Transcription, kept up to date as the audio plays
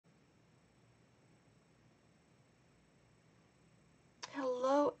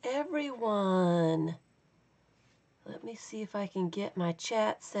everyone. Let me see if I can get my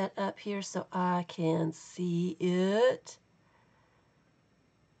chat set up here so I can see it.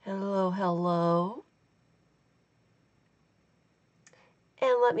 Hello, hello.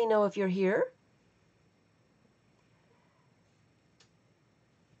 And let me know if you're here.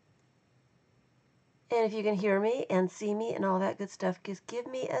 And if you can hear me and see me and all that good stuff, just give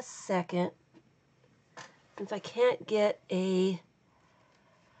me a second. Since I can't get a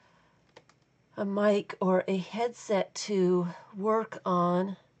mic or a headset to work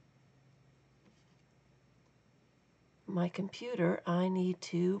on my computer, I need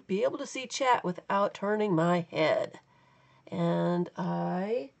to be able to see chat without turning my head. And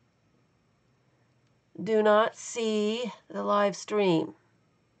I do not see the live stream.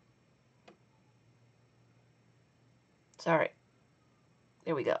 Sorry.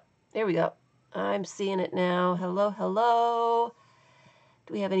 There we go. There we go. I'm seeing it now. Hello, hello.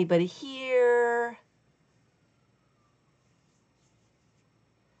 Do we have anybody here?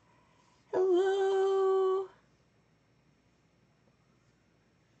 Hello.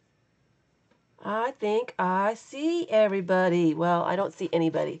 I think I see everybody. Well, I don't see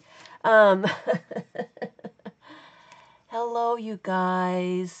anybody. Hello, you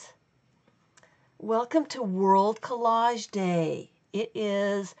guys. Welcome to World Collage Day. It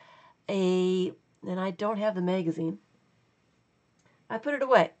is and I don't have the magazine. I put it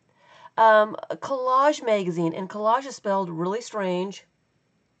away. A collage magazine, and collage is spelled really strange.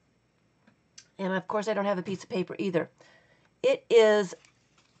 And of course, I don't have a piece of paper either. It is,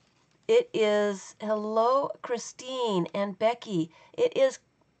 hello, Christine and Becky. It is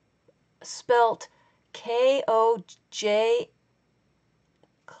spelt Kolaj.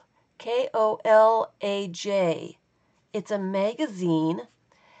 It's a magazine,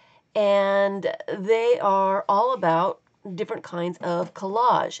 and they are all about different kinds of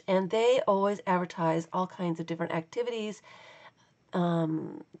collage, and they always advertise all kinds of different activities,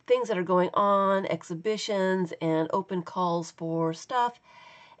 things that are going on, exhibitions, and open calls for stuff.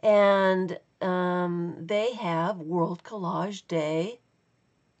 And they have World Collage Day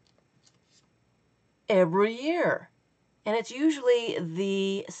every year, and it's usually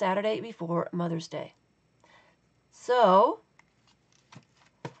the Saturday before Mother's Day. So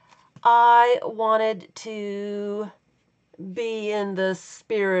I wanted to be in the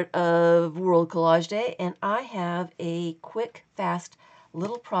spirit of World Collage Day, and I have a quick, fast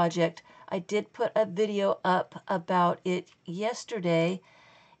little project. I did put a video up about it yesterday.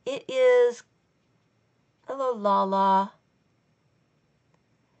 It is, hello Lala.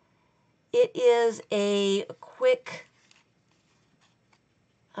 It is a quick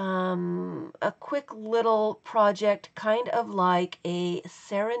little project, kind of like a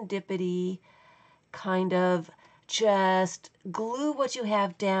serendipity, kind of just glue what you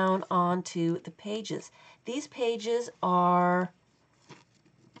have down onto the pages. These pages are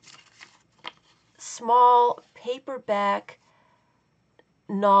small paperback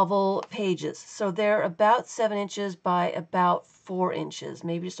novel pages. So they're about 7 inches by about 4 inches,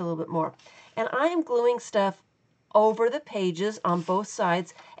 maybe just a little bit more. And I am gluing stuff over the pages on both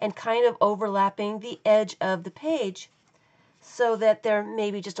sides and kind of overlapping the edge of the page so that they're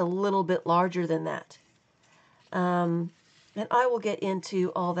maybe just a little bit larger than that. And I will get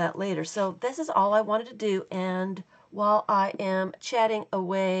into all that later. So this is all I wanted to do, and while I am chatting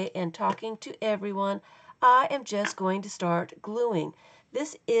away and talking to everyone, I am just going to start gluing.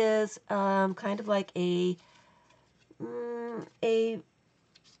 This is kind of like a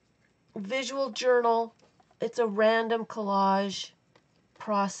visual journal. It's a random collage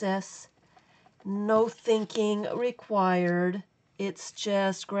process. No thinking required. It's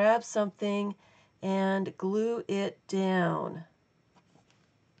just grab something and glue it down.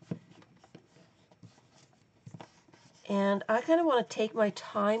 And I kind of want to take my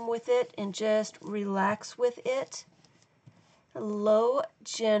time with it and just relax with it. Hello,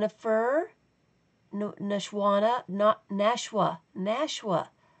 Jennifer. No, Nashwana, not Nashwa.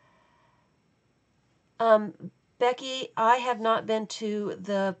 Becky, I have not been to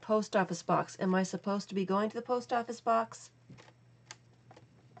the post office box. Am I supposed to be going to the post office box?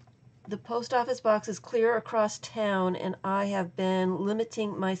 The post office box is clear across town, and I have been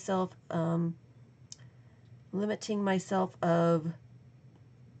limiting myself of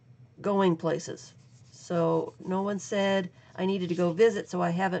going places. So no one said I needed to go visit, so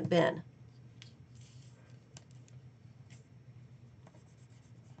I haven't been.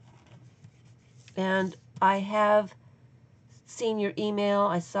 And I have seen your email.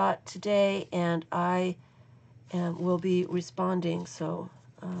 I saw it today, and I will be responding. So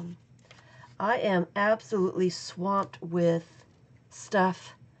I am absolutely swamped with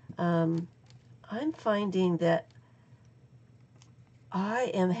stuff. I'm finding that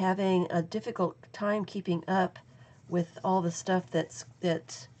I am having a difficult time keeping up with all the stuff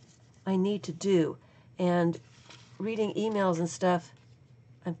that I need to do. And reading emails and stuff,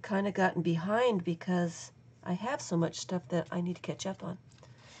 I've kind of gotten behind because I have so much stuff that I need to catch up on.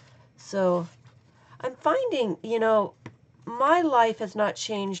 So I'm finding, my life has not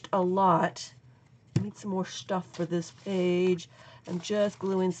changed a lot. I need some more stuff for this page. I'm just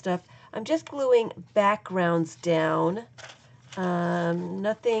gluing stuff. I'm just gluing backgrounds down.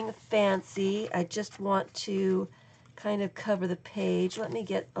 Nothing fancy. I just want to kind of cover the page. Let me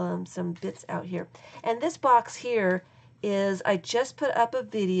get some bits out here. And this box here is, I just put up a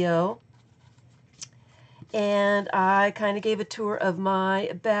video and I kind of gave a tour of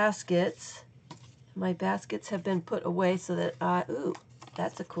my baskets. My baskets have been put away so that ooh,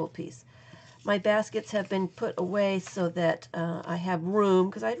 that's a cool piece. My baskets have been put away so that I have room,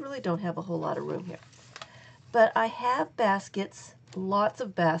 because I really don't have a whole lot of room here. But I have baskets, lots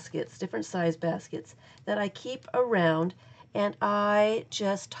of baskets, different size baskets, that I keep around, and I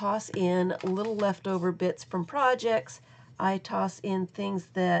just toss in little leftover bits from projects. I toss in things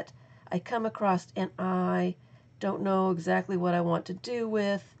that I come across and I don't know exactly what I want to do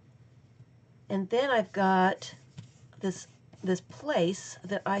with. And then I've got this place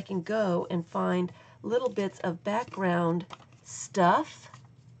that I can go and find little bits of background stuff.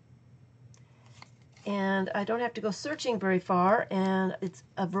 And I don't have to go searching very far, and it's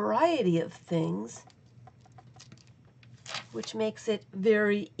a variety of things, which makes it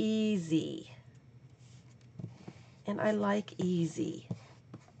very easy. And I like easy.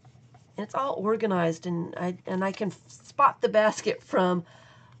 And it's all organized, and I can spot the basket from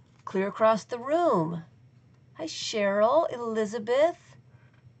clear across the room. Hi, Cheryl, Elizabeth.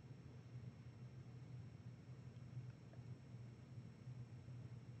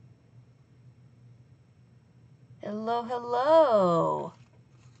 Hello, hello.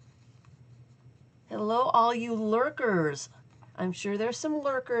 Hello, all you lurkers. I'm sure there's some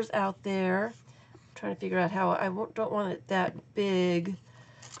lurkers out there. I'm trying to figure out how don't want it that big,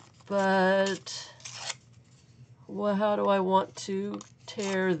 but well, how do I want to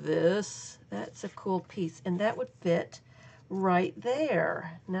tear this? That's a cool piece, and that would fit right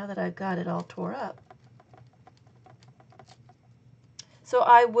there, now that I've got it all tore up. So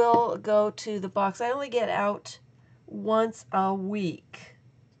I will go to the box. I only get out once a week.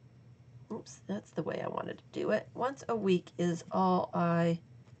 Oops, that's the way I wanted to do it. Once a week is all I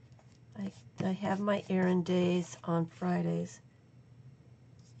have my errand days on Fridays.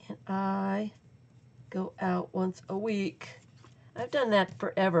 And I go out once a week. I've done that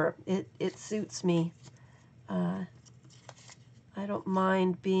forever. It suits me. I don't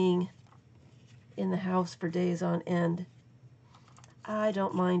mind being in the house for days on end. I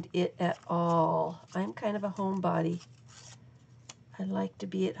don't mind it at all. I'm kind of a homebody. I like to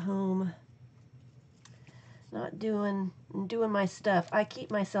be at home, not doing my stuff. I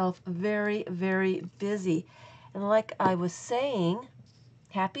keep myself very, very busy. And like I was saying,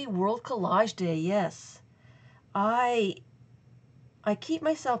 happy World Collage Day, yes. I keep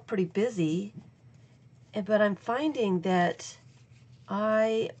myself pretty busy, but I'm finding that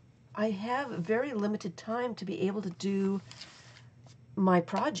I have very limited time to be able to do my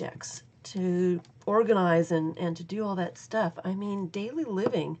projects, to organize and to do all that stuff. I mean, daily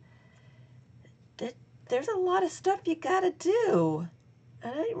living, there's a lot of stuff you gotta do.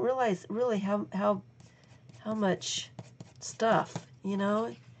 And I didn't realize really how much stuff,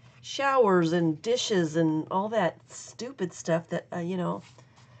 showers and dishes and all that stupid stuff that,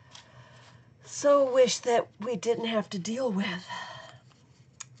 so wish that we didn't have to deal with.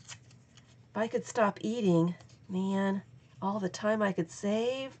 If I could stop eating, man, all the time I could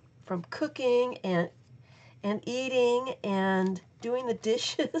save from cooking and eating and doing the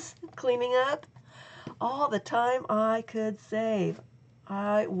dishes, cleaning up, all the time I could save.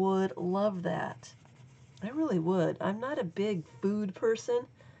 I would love that. I really would. I'm not a big food person.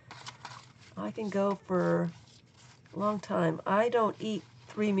 I can go for a long time. I don't eat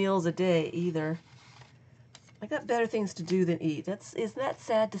 3 meals a day either. I got better things to do than eat. Isn't that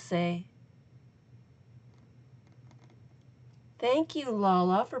sad to say? Thank you,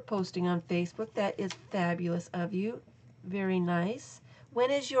 Lala, for posting on Facebook. That is fabulous of you. Very nice.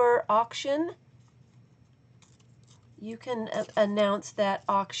 When is your auction? You can announce that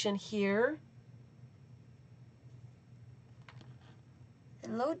auction here.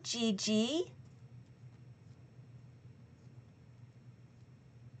 Hello, Gigi.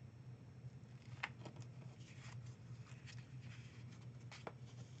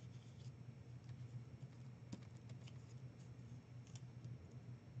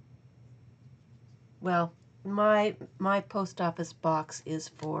 well, my post office box is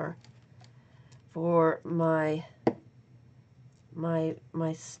for my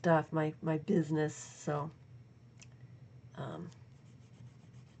stuff, my business. So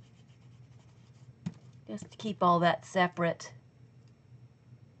just to keep all that separate.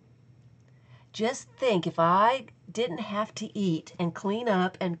 Just think, if I didn't have to eat and clean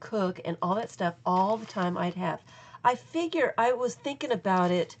up and cook and all that stuff all the time I'd have. I figure, I was thinking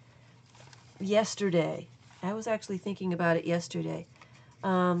about it yesterday. I was actually thinking about it yesterday.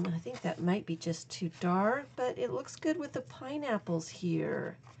 I think that might be just too dark, but it looks good with the pineapples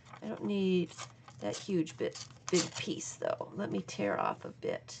here. I don't need that huge big piece though. Let me tear off a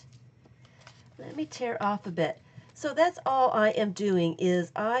bit. Let me tear off a bit. So that's all I am doing,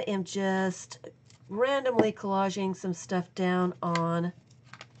 is I am just randomly collaging some stuff down on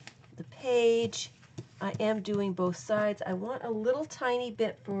the page. I am doing both sides. I want a little tiny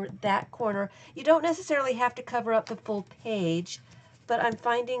bit for that corner. You don't necessarily have to cover up the full page, but I'm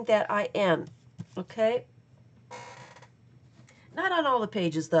finding that I am, okay? Not on all the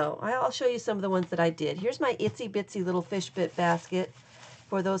pages though. I'll show you some of the ones that I did. Here's my itsy bitsy little fish bit basket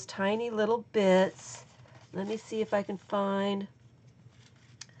for those tiny little bits. Let me see if I can find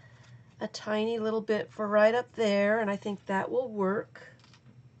a tiny little bit for right up there, and I think that will work.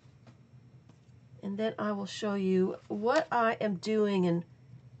 And then I will show you what I am doing and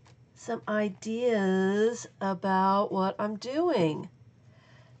some ideas about what I'm doing.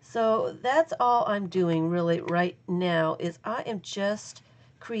 So that's all I'm doing really right now, is I am just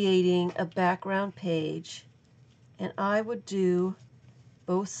creating a background page, and I would do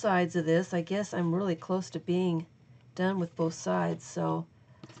both sides of this. I guess I'm really close to being done with both sides, so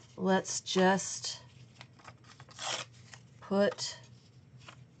let's just put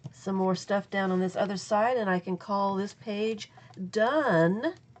some more stuff down on this other side, and I can call this page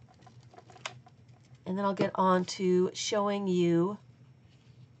done. And then I'll get on to showing you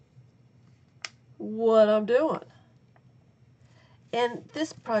what I'm doing. And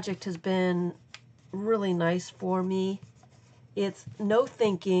this project has been really nice for me. It's no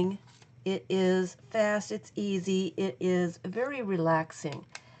thinking. It is fast. It's easy. It is very relaxing.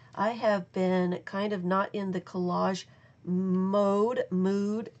 I have been kind of not in the collage mood.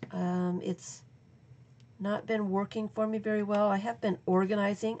 It's not been working for me very well. I have been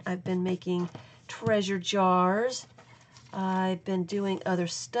organizing. I've been making treasure jars. I've been doing other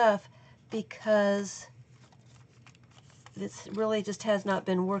stuff because this really just has not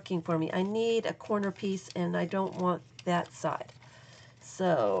been working for me. I need a corner piece, and I don't want that side.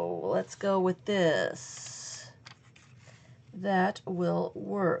 So let's go with this. That will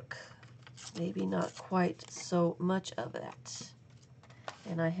work. Maybe not quite so much of that.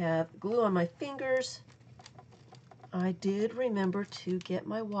 And I have glue on my fingers. I did remember to get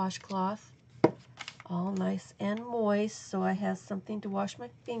my washcloth all nice and moist, so I have something to wash my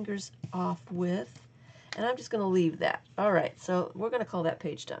fingers off with. And I'm just going to leave that. All right, so we're going to call that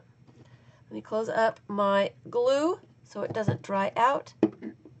page done. Let me close up my glue so it doesn't dry out.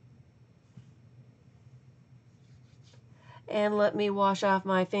 And let me wash off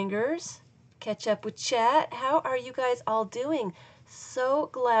my fingers. Catch up with chat. How are you guys all doing? So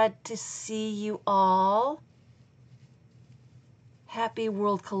glad to see you all. Happy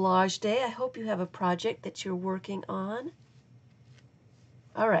World Collage Day. I hope you have a project that you're working on.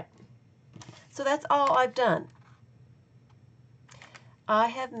 All right. So that's all I've done. I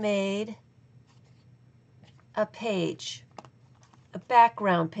have made a page, a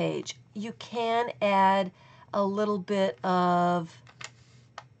background page. You can add a little bit of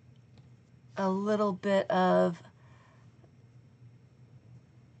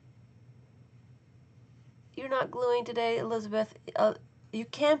you're not gluing today, Elizabeth. You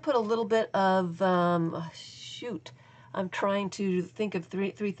can put a little bit of shoot, I'm trying to think of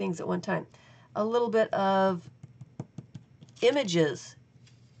three things at one time. A little bit of images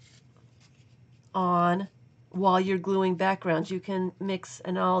on while you're gluing backgrounds. You can mix,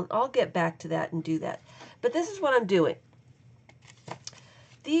 and I'll get back to that and do that. But this is what I'm doing.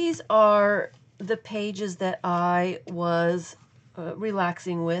 These are the pages that I was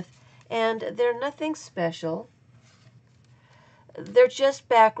relaxing with, and they're nothing special. They're just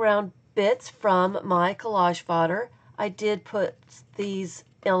background bits from my collage fodder. I did put these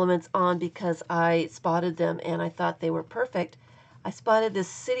elements on because I spotted them and I thought they were perfect. I spotted this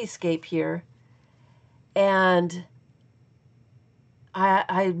cityscape here, and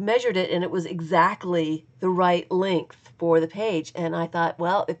I measured it, and it was exactly the right length for the page. And I thought,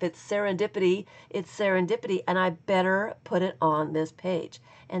 well, if it's serendipity, it's serendipity, and I better put it on this page.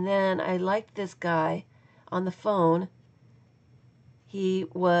 And then I liked this guy on the phone. He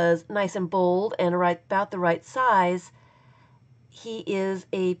was nice and bold and about the right size. He is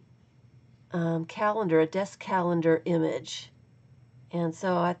a calendar, a desk calendar image. And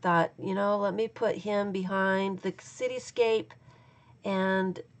so I thought, you know, let me put him behind the cityscape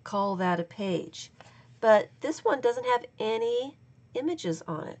and call that a page. But this one doesn't have any images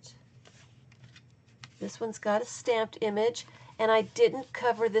on it. This one's got a stamped image, and I didn't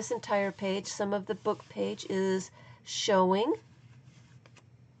cover this entire page. Some of the book page is showing.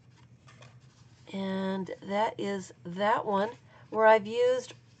 And that is that one, where I've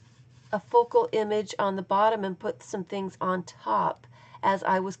used a focal image on the bottom and put some things on top as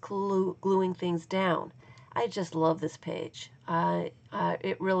I was gluing things down. I just love this page.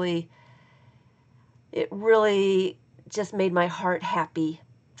 It really just made my heart happy,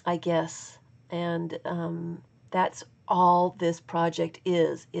 I guess. And that's all this project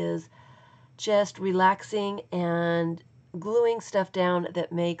is just relaxing and gluing stuff down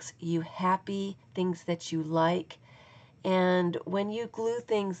that makes you happy, things that you like. And when you glue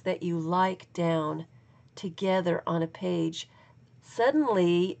things that you like down together on a page,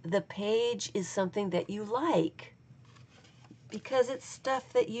 suddenly the page is something that you like because it's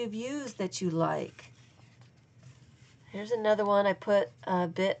stuff that you've used that you like. Here's another one. I put a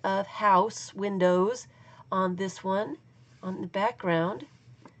bit of house windows on this one on the background,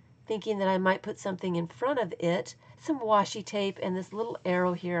 thinking that I might put something in front of it. Some washi tape and this little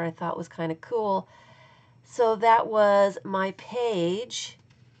arrow here I thought was kind of cool. So that was my page,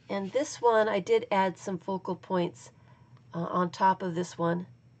 and this one I did add some focal points on top of this one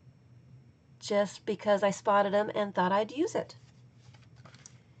just because I spotted them and thought I'd use it.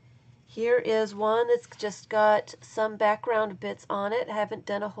 Here is one that's just got some background bits on it. I haven't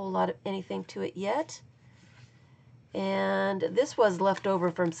done a whole lot of anything to it yet. And this was left over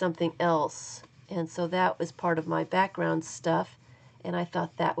from something else, and so that was part of my background stuff. And I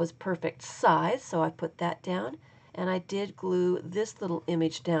thought that was perfect size, so I put that down. And I did glue this little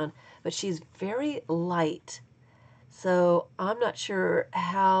image down, but she's very light. So I'm not sure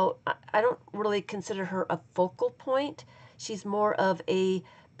how, I don't really consider her a focal point. She's more of a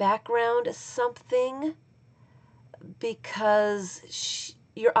background something because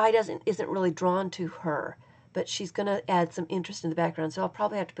your eye isn't really drawn to her, but she's going to add some interest in the background. So I'll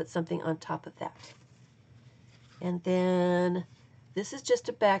probably have to put something on top of that. And then this is just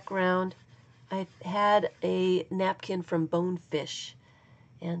a background. I had a napkin from Bonefish,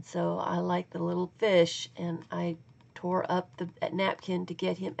 and so I like the little fish, and I tore up the napkin to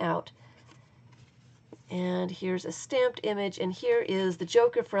get him out. And here's a stamped image, and here is the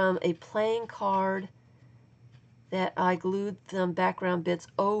Joker from a playing card that I glued some background bits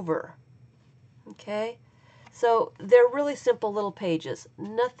over. Okay, so they're really simple little pages.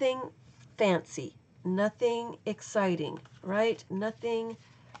 Nothing fancy. Nothing exciting, right? Nothing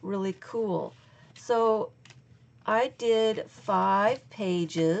really cool. So I did 5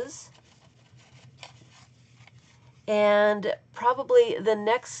 pages, and probably the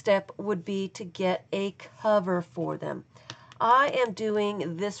next step would be to get a cover for them. I am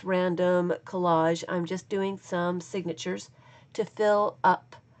doing this random collage. I'm just doing some signatures to fill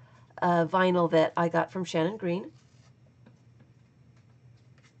up vinyl that I got from Shannon Green.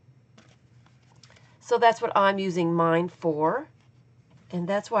 So that's what I'm using mine for. And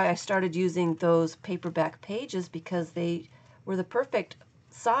that's why I started using those paperback pages, because they were the perfect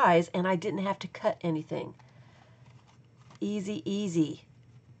size and I didn't have to cut anything. Easy, easy.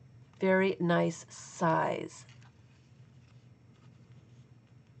 Very nice size.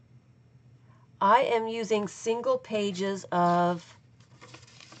 I am using single pages of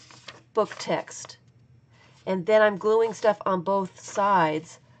book text. And then I'm gluing stuff on both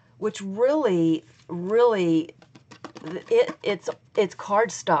sides, which really it's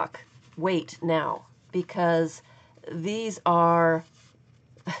cardstock weight now, because these are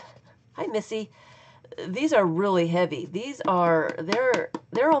hi Missy, these are really heavy. These are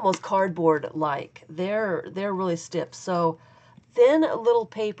they're almost cardboard like. They're really stiff. So thin little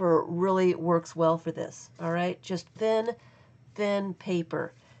paper really works well for this. All right, just thin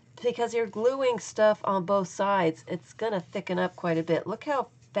paper, because you're gluing stuff on both sides. It's gonna thicken up quite a bit. Look how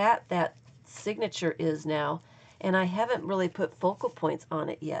fat that signature is now, and I haven't really put focal points on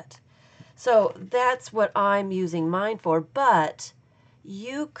it yet. So that's what I'm using mine for, but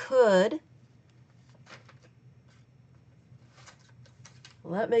you could,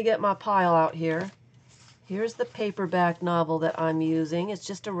 let me get my pile out here. Here's the paperback novel that I'm using. It's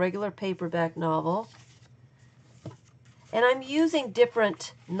just a regular paperback novel. And I'm using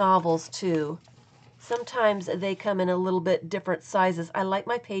different novels too. Sometimes they come in a little bit different sizes. I like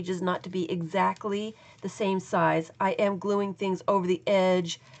my pages not to be exactly the same size. I am gluing things over the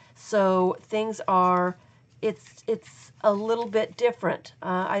edge, so things are, it's a little bit different.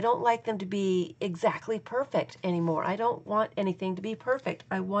 I don't like them to be exactly perfect anymore. I don't want anything to be perfect.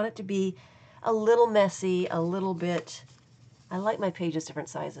 I want it to be a little messy, a little bit. I like my pages different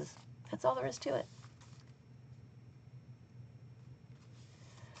sizes. That's all there is to it.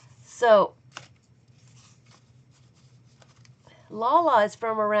 So Lala is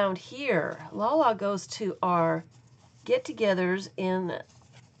from around here. Lala goes to our get-togethers in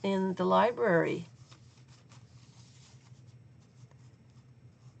the library.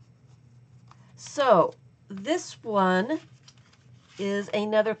 So this one is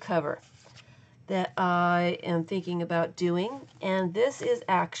another cover that I am thinking about doing, and this is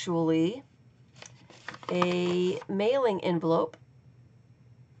actually a mailing envelope.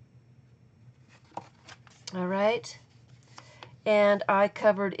 All right. And I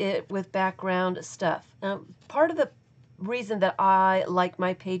covered it with background stuff. Now, part of the reason that I like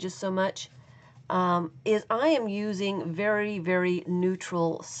my pages so much is I am using very, very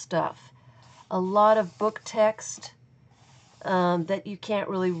neutral stuff. A lot of book text that you can't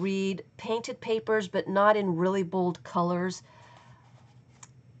really read, painted papers but not in really bold colors,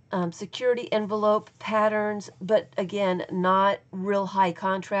 security envelope patterns, but again, not real high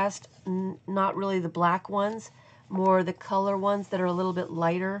contrast, not really the black ones, more the color ones that are a little bit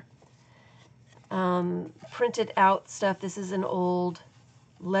lighter. Printed out stuff. This is an old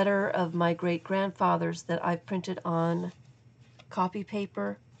letter of my great-grandfather's that I printed on copy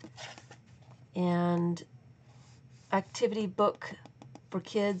paper, and activity book for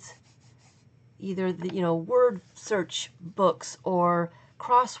kids, either the word search books or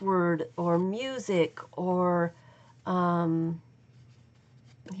crossword or music or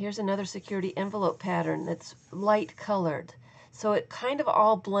here's another security envelope pattern that's light colored. So it kind of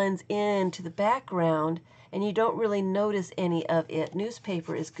all blends into the background and you don't really notice any of it.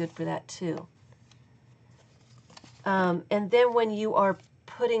 Newspaper is good for that too. And then when you are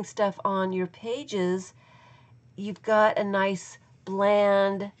putting stuff on your pages, you've got a nice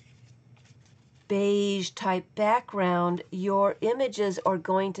bland beige type background. Your images are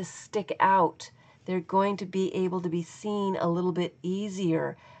going to stick out. They're going to be able to be seen a little bit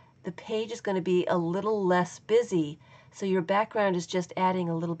easier. The page is going to be a little less busy, so your background is just adding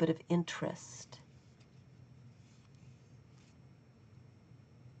a little bit of interest.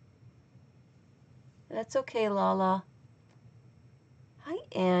 That's okay, Lala. Hi,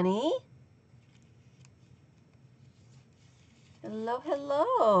 Annie. Hello,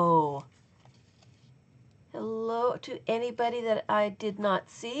 hello. Hello to anybody that I did not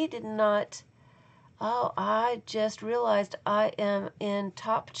see, Oh, I just realized I am in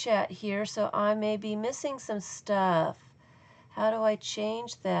top chat here, so I may be missing some stuff. How do I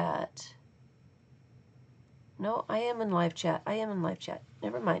change that? No, I am in live chat. I am in live chat.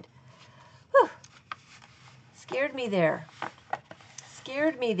 Never mind. Whew. Scared me there.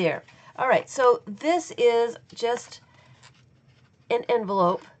 Scared me there. All right, so this is just an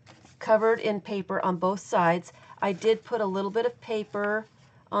envelope covered in paper on both sides. I did put a little bit of paper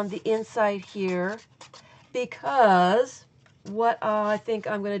on the inside here because what I think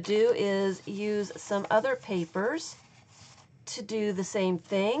I'm going to do is use some other papers to do the same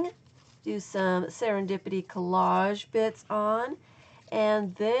thing. Do some serendipity collage bits on,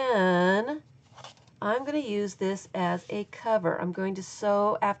 and then I'm going to use this as a cover. I'm going to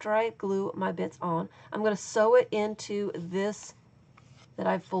sew, after I glue my bits on, I'm going to sew it into this that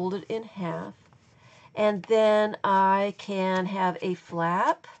I've folded in half, and then I can have a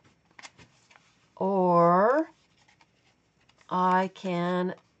flap, or I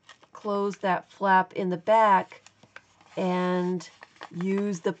can close that flap in the back and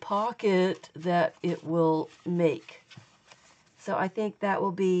use the pocket that it will make. So I think that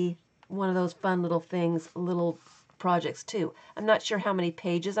will be one of those fun little things, little projects too. I'm not sure how many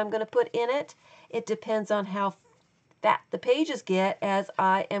pages I'm going to put in it. It depends on how fat the pages get as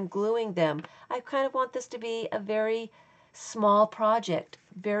I am gluing them. I kind of want this to be a very small project,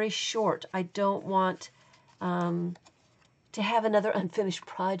 very short. I don't want to have another unfinished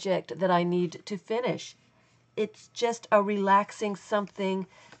project that I need to finish. It's just a relaxing something,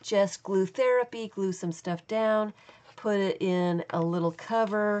 just glue therapy, glue some stuff down, put it in a little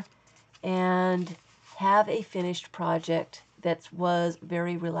cover, and have a finished project that was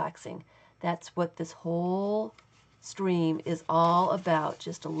very relaxing. That's what this whole stream is all about,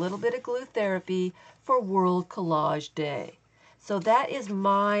 just a little bit of glue therapy for World Collage Day. So that is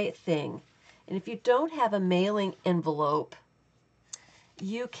my thing. And if you don't have a mailing envelope,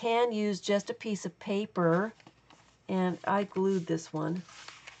 you can use just a piece of paper, and I glued this one.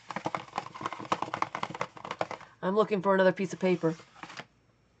 I'm looking for another piece of paper.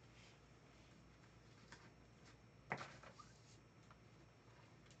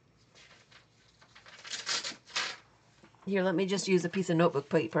 Here, let me just use a piece of notebook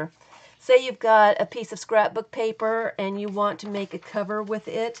paper. Say you've got a piece of scrapbook paper and you want to make a cover with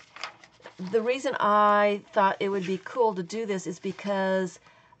it. The reason I thought it would be cool to do this is because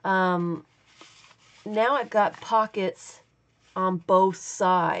now I've got pockets on both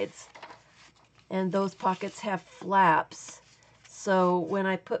sides, and those pockets have flaps. So when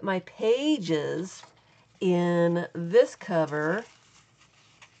I put my pages in this cover,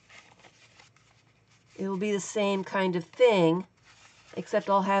 it'll be the same kind of thing, except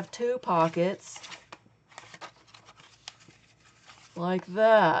I'll have two pockets like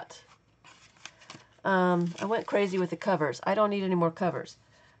that. I went crazy with the covers. I don't need any more covers.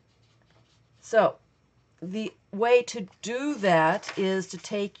 So the way to do that is to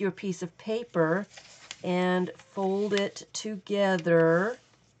take your piece of paper and fold it together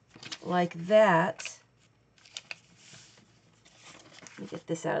like that. Let me get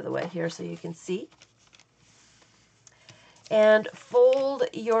this out of the way here so you can see. And fold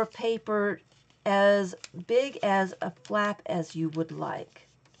your paper as big as a flap as you would like.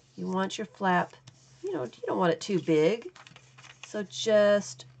 You want your flap, you don't want it too big. So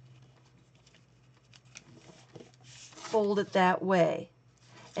just fold it that way.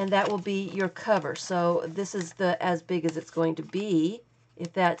 And that will be your cover. So this is as big as it's going to be.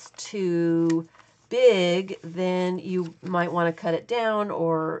 If that's too big, then you might want to cut it down,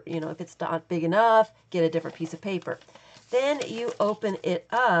 or if it's not big enough, get a different piece of paper. Then you open it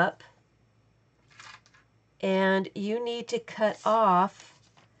up and you need to cut off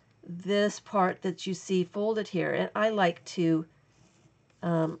this part that you see folded here. And I like to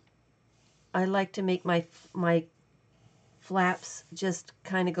make my flaps just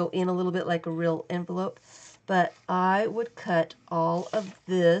kind of go in a little bit like a real envelope, but I would cut all of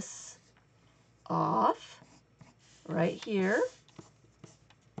this off right here.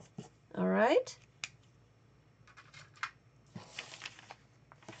 All right.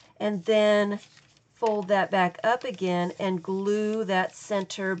 And then fold that back up again and glue that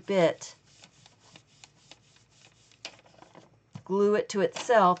center bit. Glue it to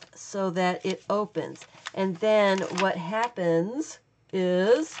itself so that it opens. And then what happens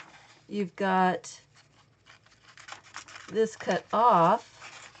is you've got this cut off.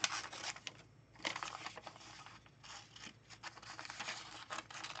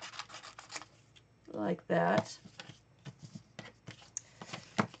 Like that.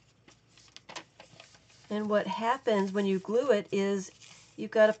 And what happens when you glue it is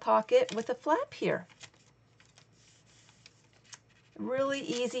you've got a pocket with a flap here. Really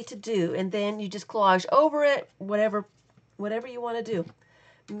easy to do. And then you just collage over it, whatever you want to do.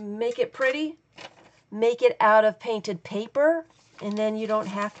 Make it pretty. Make it out of painted paper, and then you don't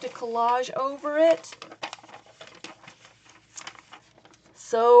have to collage over it.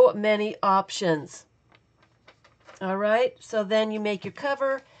 So many options. All right, so then you make your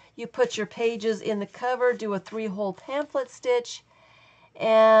cover. You put your pages in the cover, do a 3-hole pamphlet stitch,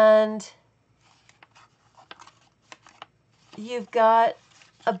 and you've got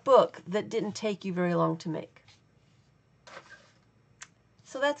a book that didn't take you very long to make.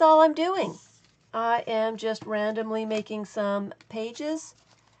 So that's all I'm doing. I am just randomly making some pages.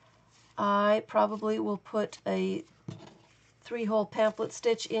 I probably will put a 3-hole pamphlet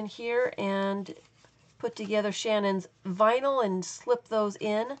stitch in here and put together Shannon's vinyl and slip those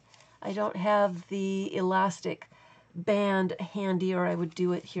in. I don't have the elastic band handy, or I would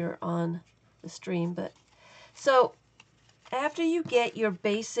do it here on the stream. But so after you get your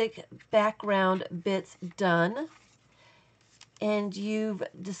basic background bits done and you've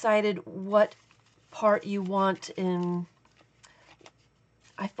decided what part you want in,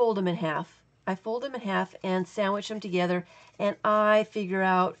 I fold them in half. I fold them in half and sandwich them together, and I figure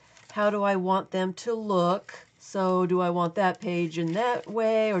out how do I want them to look. So do I want that page in that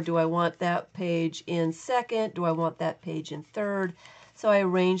way, or do I want that page in second? Do I want that page in third? So I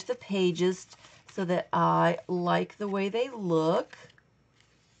arrange the pages so that I like the way they look.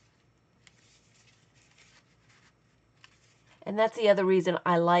 And that's the other reason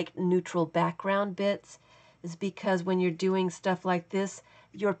I like neutral background bits, is because when you're doing stuff like this,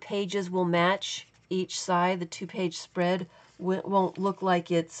 your pages will match each side. The 2-page spread won't look like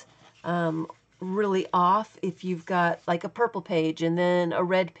it's really off if you've got like a purple page and then a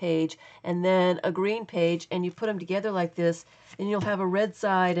red page and then a green page, and you put them together like this, and you'll have a red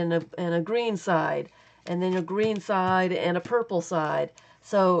side and a green side, and then a green side and a purple side.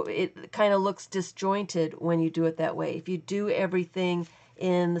 So it kind of looks disjointed when you do it that way. If you do everything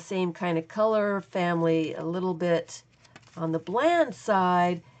in the same kind of color family, a little bit on the bland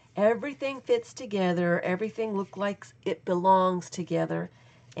side, everything fits together, everything looks like it belongs together,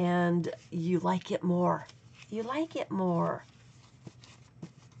 and you like it more. You like it more.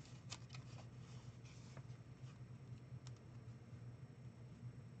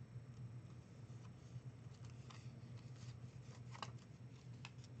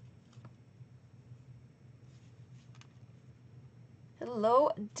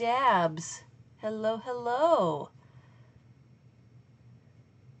 Hello, Dabs. Hello, hello.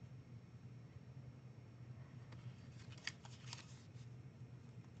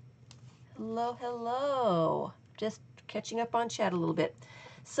 Hello, hello. Just catching up on chat a little bit.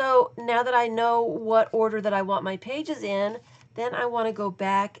 So now that I know what order that I want my pages in, then I want to go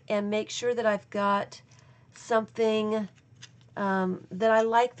back and make sure that I've got something that I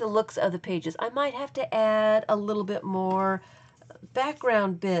like the looks of the pages. I might have to add a little bit more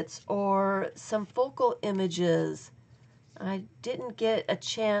background bits or some focal images. I didn't get a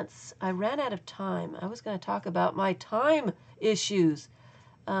chance. I ran out of time. I was going to talk about my time issues.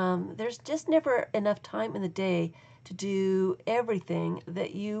 There's just never enough time in the day to do everything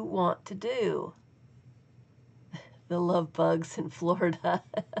that you want to do. The love bugs in Florida.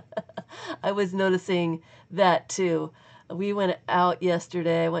 I was noticing that too. We went out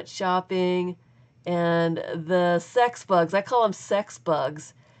yesterday, I went shopping, and the sex bugs, I call them sex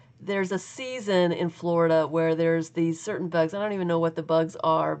bugs. There's a season in Florida where there's these certain bugs. I don't even know what the bugs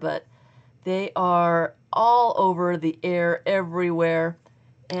are, but they are all over the air everywhere,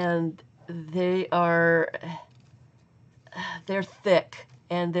 and they're thick,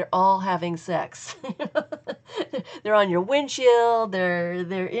 and they're all having sex. They're on your windshield, they're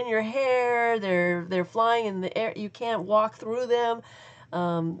in your hair, they're flying in the air. You can't walk through them.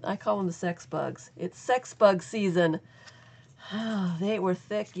 I call them the sex bugs. It's sex bug season. They were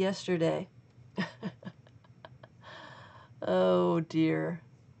thick yesterday. Oh dear.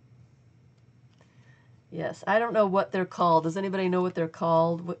 Yes, I don't know what they're called. Does anybody know what they're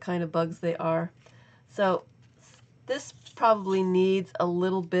called? What kind of bugs they are? So this probably needs a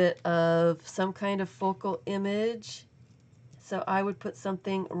little bit of some kind of focal image. So I would put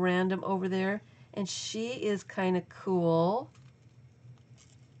something random over there. And she is kind of cool.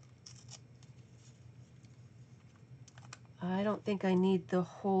 I don't think I need the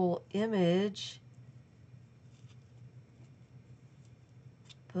whole image,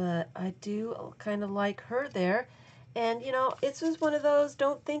 but I do kind of like her there. And you know, it's just one of those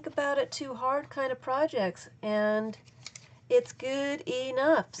don't think about it too hard kind of projects, and it's good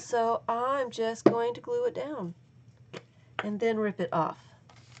enough. So I'm just going to glue it down and then rip it off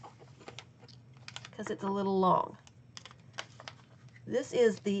because it's a little long. This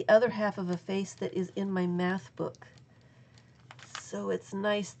is the other half of a face that is in my math book. So it's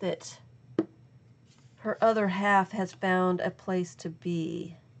nice that her other half has found a place to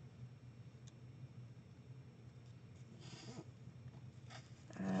be.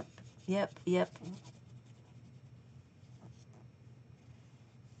 Yep.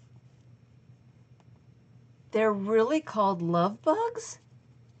 They're really called love bugs?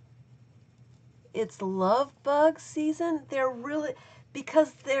 It's love bug season? They're really,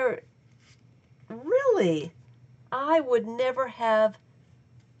 because they're really, I would never have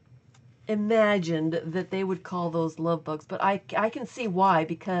imagined that they would call those love bugs, but I can see why,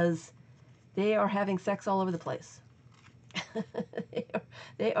 because they are having sex all over the place.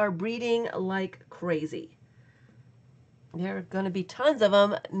 They are breeding like crazy. There are going to be tons of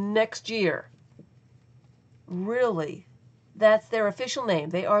them next year. Really. That's their official name.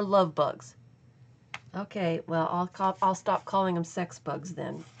 They are love bugs. Okay, well, I'll stop calling them sex bugs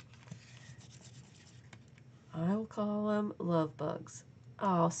then. I'll call them love bugs.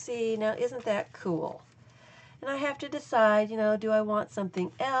 Oh, see, now isn't that cool? And I have to decide, you know, do I want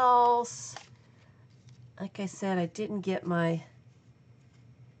something else? Like I said, I didn't get my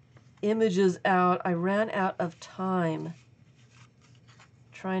images out. I ran out of time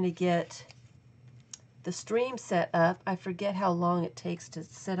trying to get the stream set up. I forget how long it takes to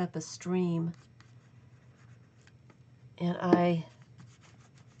set up a stream. And I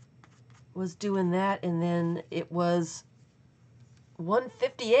was doing that, and then it was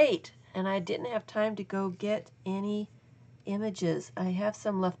 1:58, and I didn't have time to go get any images. I have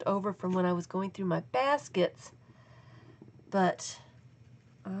some left over from when I was going through my baskets, but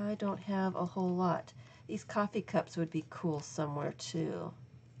I don't have a whole lot. These coffee cups would be cool somewhere too.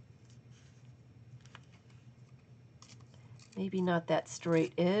 Maybe not that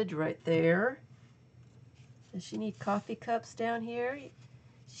straight edge right there. Does she need coffee cups down here?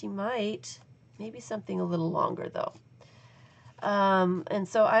 She might. Maybe something a little longer though. And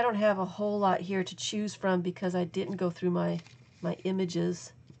so I don't have a whole lot here to choose from because I didn't go through my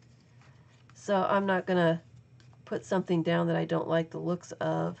images. So I'm not going to put something down that I don't like the looks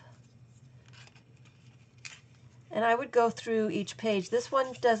of. And I would go through each page. This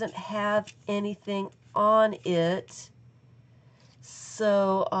one doesn't have anything on it,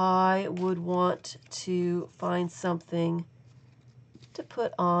 so I would want to find something to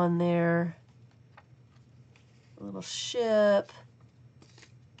put on there. A little ship,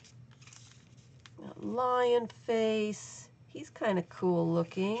 a lion face. He's kind of cool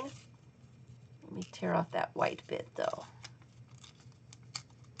looking. Let me tear off that white bit though.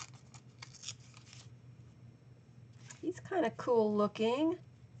 He's kind of cool looking.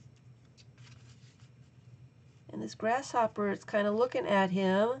 And this grasshopper is kind of looking at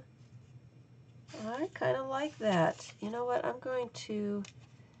him. I kind of like that. You know what? I'm going to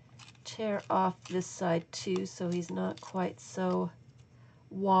tear off this side too so he's not quite so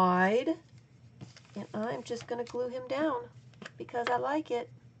wide. And I'm just going to glue him down because I like it.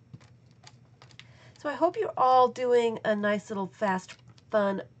 So I hope you're all doing a nice little fast,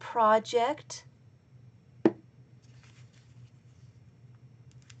 fun project.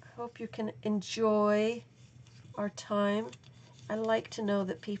 Hope you can enjoy our time. I like to know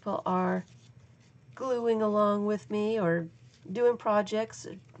that people are gluing along with me or doing projects,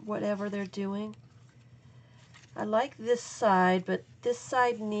 whatever they're doing. I like this side, but this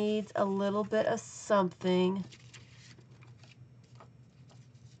side needs a little bit of something.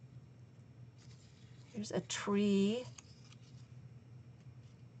 Here's a tree.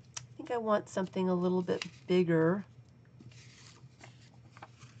 I think I want something a little bit bigger.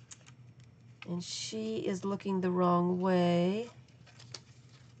 And she is looking the wrong way.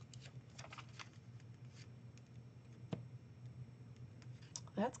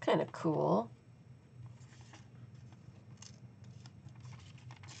 That's kind of cool.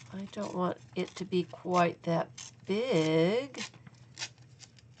 I don't want it to be quite that big,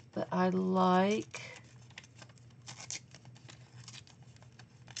 but I like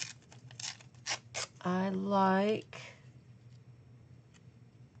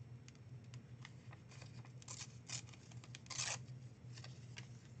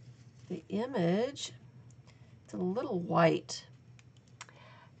the image. It's a little white.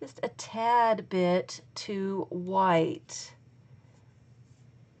 Just a tad bit too white.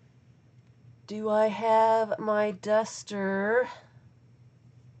 Do I have my duster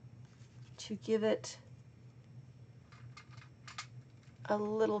to give it a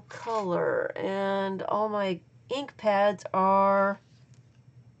little color? And all my ink pads are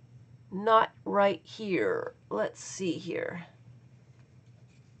not right here. Let's see here.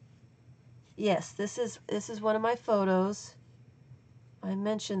 Yes, this is one of my photos. I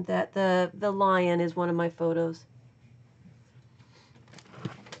mentioned that the lion is one of my photos.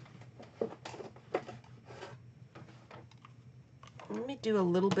 Let me do a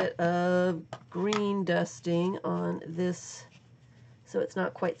little bit of green dusting on this so it's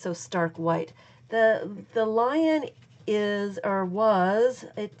not quite so stark white. The lion is, or was,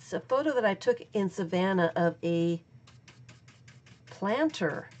 it's a photo that I took in Savannah of a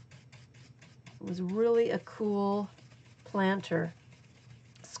planter. It was really a cool planter.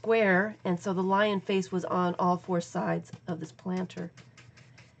 Square, and so the lion face was on all four sides of this planter.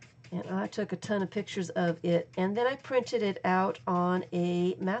 And I took a ton of pictures of it, and then I printed it out on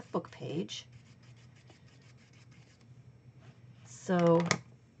a math book page. So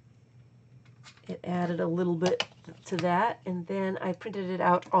it added a little bit to that, and then I printed it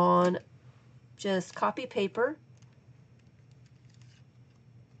out on just copy paper.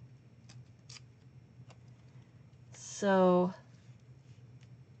 So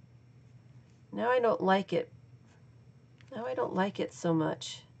now I don't like it. Now I don't like it so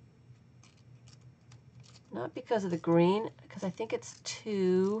much. Not because of the green, because I think it's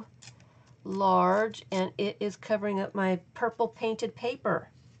too large and it is covering up my purple painted paper.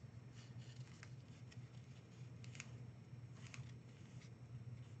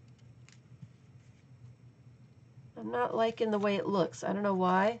 I'm not liking the way it looks. I don't know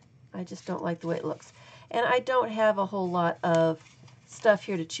why. I just don't like the way it looks. And I don't have a whole lot of stuff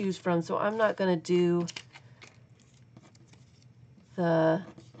here to choose from, so I'm not going to do the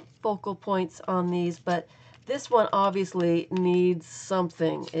focal points on these, but this one obviously needs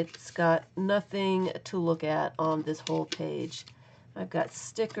something. It's got nothing to look at on this whole page. I've got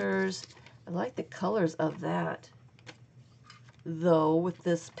stickers. I like the colors of that, though, with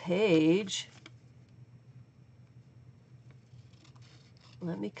this page.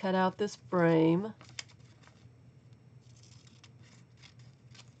 Let me cut out this frame.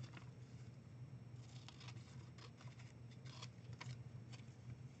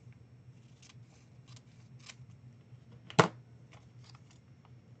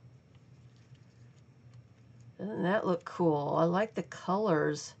 Doesn't that look cool? I like the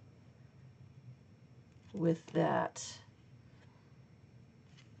colors with that.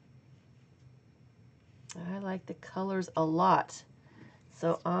 I like the colors a lot.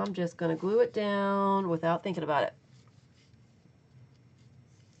 So I'm just going to glue it down without thinking about it.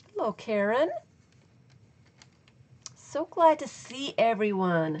 Hello, Karen. So glad to see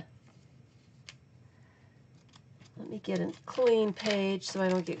everyone. Let me get a clean page so I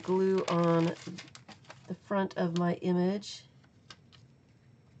don't get glue on the front of my image.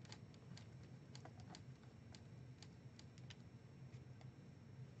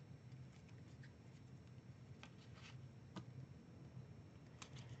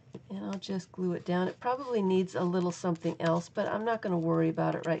 And I'll just glue it down. It probably needs a little something else, but I'm not going to worry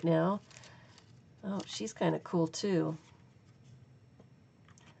about it right now. Oh, she's kind of cool too.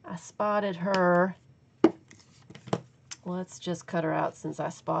 I spotted her. Let's just cut her out since I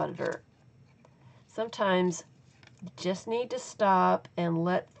spotted her. Sometimes you just need to stop and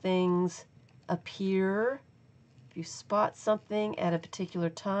let things appear. If you spot something at a particular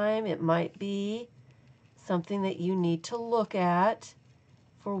time, it might be something that you need to look at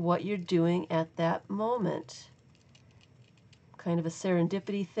for what you're doing at that moment. Kind of a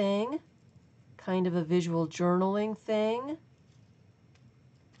serendipity thing, kind of a visual journaling thing.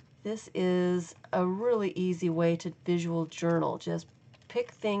 This is a really easy way to visual journal. Just pick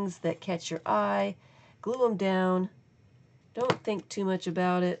things that catch your eye, glue them down. Don't think too much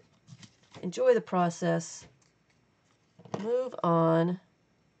about it. Enjoy the process. Move on.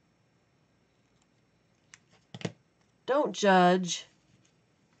 Don't judge.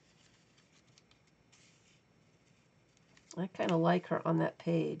 I kind of like her on that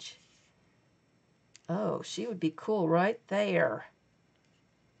page. Oh, she would be cool right there.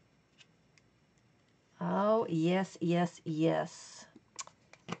 Oh, yes, yes, yes.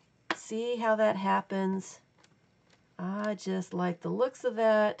 See how that happens? I just like the looks of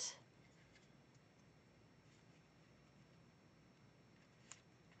that.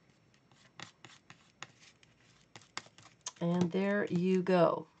 And there you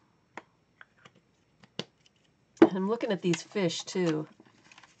go. I'm looking at these fish too.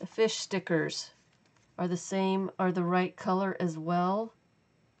 The fish stickers are the same, are the right color as well.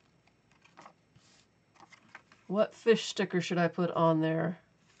 What fish sticker should I put on there?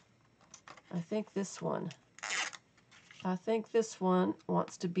 I think this one. I think this one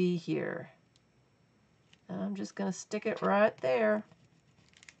wants to be here. I'm just going to stick it right there.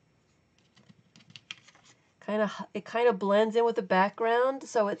 It kind of blends in with the background,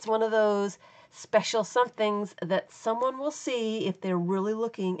 so it's one of those special somethings that someone will see if they're really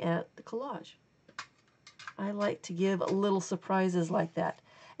looking at the collage. I like to give little surprises like that.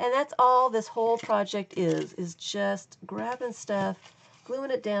 And that's all this whole project is just grabbing stuff,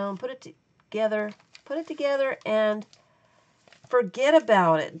 gluing it down, put it together, and forget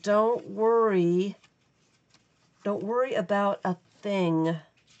about it. Don't worry. Don't worry about a thing.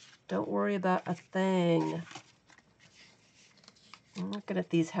 Don't worry about a thing. I'm looking at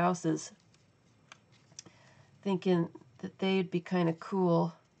these houses, thinking that they'd be kind of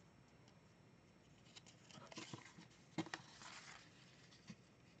cool.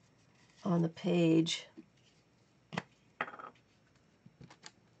 On the page.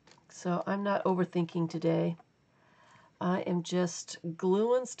 So I'm not overthinking today. I am just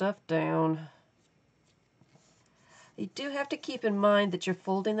gluing stuff down. You do have to keep in mind that you're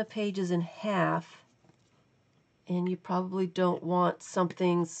folding the pages in half, and you probably don't want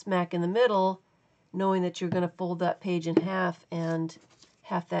something smack in the middle, knowing that you're going to fold that page in half and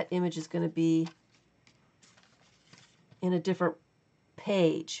half that image is going to be in a different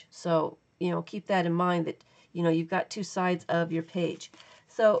page. So, keep that in mind that, you've got two sides of your page.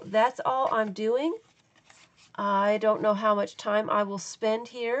 So that's all I'm doing. I don't know how much time I will spend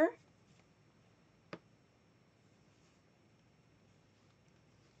here.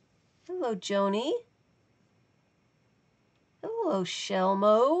 Hello, Joni. Hello,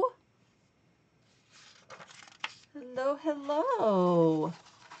 Shelmo. Hello, hello.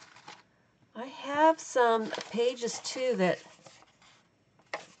 I have some pages too that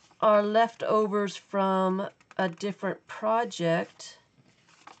are leftovers from a different project.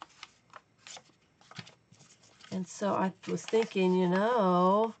 And so I was thinking,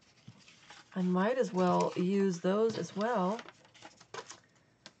 I might as well use those as well.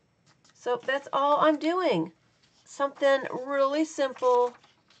 So that's all I'm doing. Something really simple,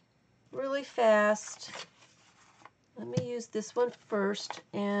 really fast. Let me use this one first,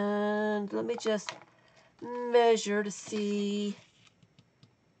 and let me just measure to see.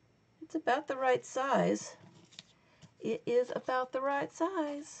 It's about the right size. It is about the right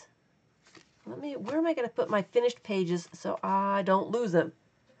size. where am I going to put my finished pages so I don't lose them?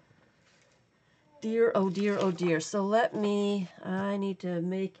 Dear, oh dear, oh dear. So I need to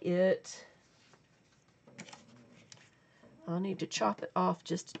make it, I'll need to chop it off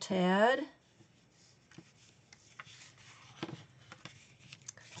just a tad.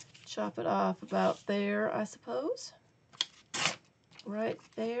 Chop it off about there, I suppose. Right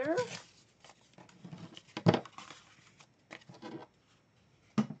there.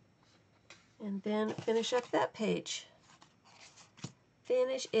 And then finish up that page.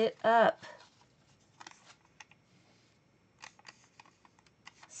 Finish it up.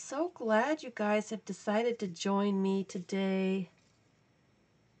 So glad you guys have decided to join me today.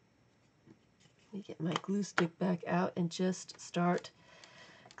 Let me get my glue stick back out and just start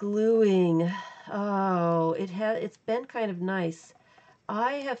gluing. Oh, it's been kind of nice.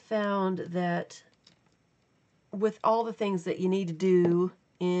 I have found that with all the things that you need to do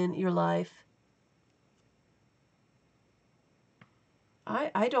in your life,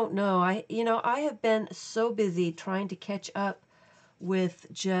 I don't know. I have been so busy trying to catch up with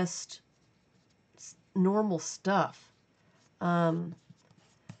just normal stuff. I'm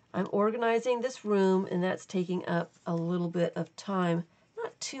organizing this room, and that's taking up a little bit of time.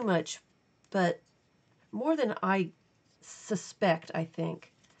 Not too much, but more than I suspect, I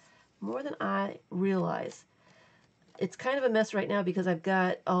think. More than I realize. It's kind of a mess right now because I've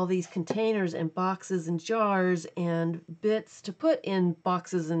got all these containers and boxes and jars and bits to put in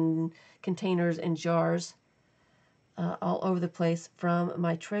boxes and containers and jars all over the place from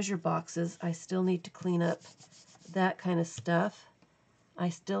my treasure boxes. I still need to clean up that kind of stuff. I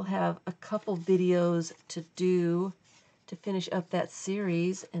still have a couple videos to do to finish up that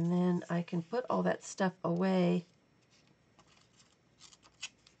series, and then I can put all that stuff away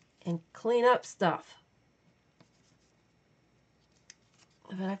and clean up stuff.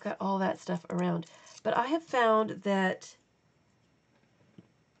 But I've got all that stuff around. But I have found that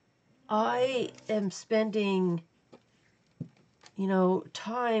I am spending,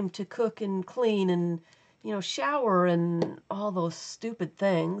 time to cook and clean and, shower and all those stupid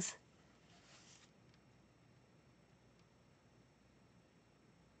things.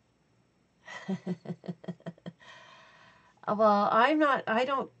 Well, I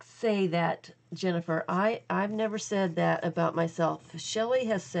don't say that, Jennifer. I've never said that about myself. Shelley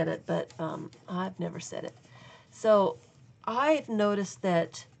has said it, but I've never said it. So I've noticed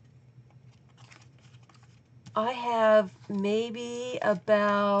that I have maybe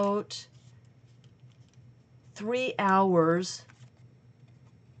about 3 hours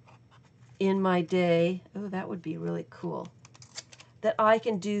in my day. Oh, that would be really cool. That I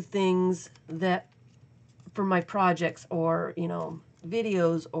can do things that for my projects or,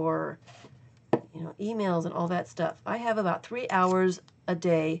 videos or, emails and all that stuff. I have about 3 hours a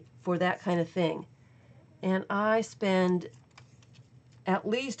day for that kind of thing. And I spend at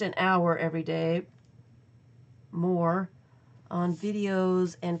least an hour every day, more, on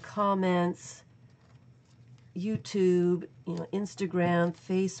videos and comments, YouTube, Instagram,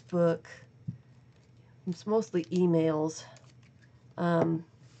 Facebook. It's mostly emails.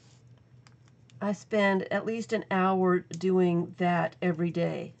 I spend at least an hour doing that every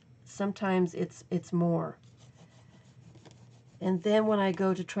day. Sometimes it's more. And then when I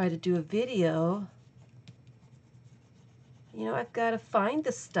go to try to do a video, I've got to find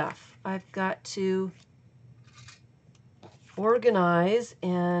the stuff. I've got to organize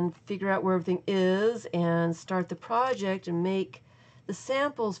and figure out where everything is and start the project and make the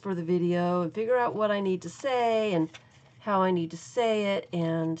samples for the video and figure out what I need to say and how I need to say it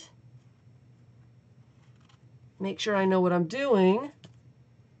and make sure I know what I'm doing.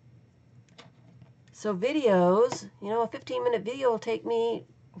 So videos, a 15-minute video will take me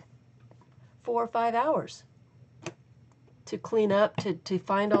 4 or 5 hours to clean up, to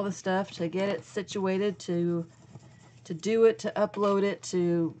find all the stuff, to get it situated, to do it, to upload it,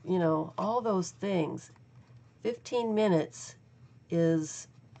 to, all those things. 15 minutes is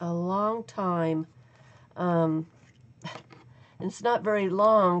a long time. And it's not very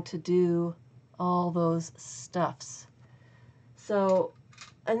long to do all those stuffs. So,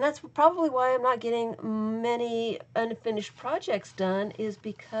 and that's probably why I'm not getting many unfinished projects done, is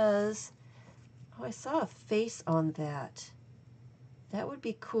because, oh, I saw a face on that. That would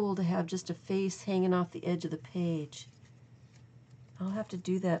be cool to have just a face hanging off the edge of the page. I'll have to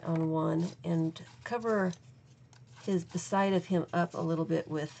do that on one and cover the side of him up a little bit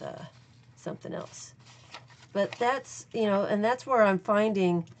with something else. But that's, and that's where I'm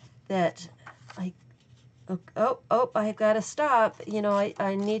finding that I've got to stop.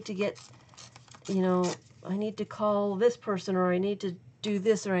 I need to get, I need to call this person, or I need to do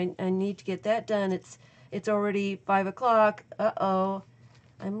this, or I need to get that done. It's already 5 o'clock. Uh-oh,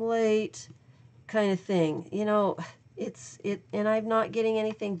 I'm late, kind of thing. You know, and I'm not getting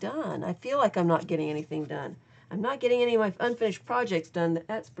anything done. I feel like I'm not getting anything done. I'm not getting any of my unfinished projects done,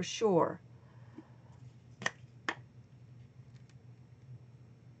 that's for sure.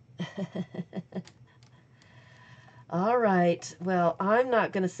 All right, well, I'm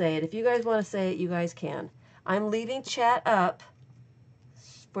not going to say it. If you guys want to say it, you guys can. I'm leaving chat up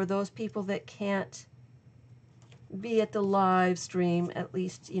for those people that can't be at the live stream. At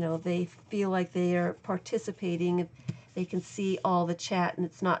least, you know, they feel like they are participating. They can see all the chat, and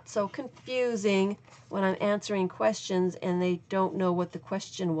it's not so confusing when I'm answering questions and they don't know what the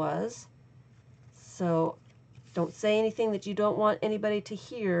question was. So don't say anything that you don't want anybody to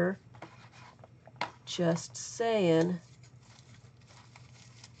hear. Just saying.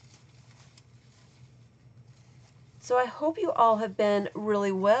 So I hope you all have been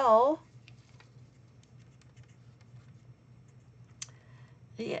really well.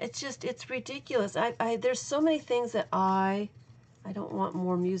 Yeah, it's ridiculous. There's so many things that I don't want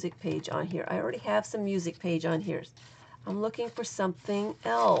more music page on here. I already have some music page on here. I'm looking for something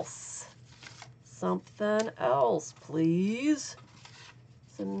else. Something else, please.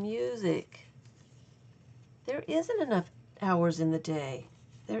 Some music. There isn't enough hours in the day.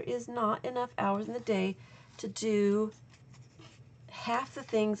 There is not enough hours in the day to do half the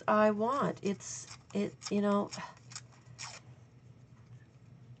things I want. You know.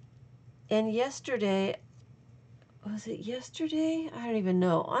 And yesterday, was it yesterday? I don't even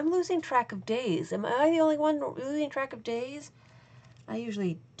know. I'm losing track of days. Am I the only one losing track of days? I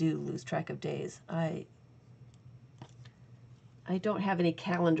usually do lose track of days. I don't have any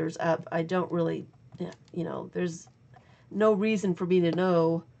calendars up. I don't really, you know, there's no reason for me to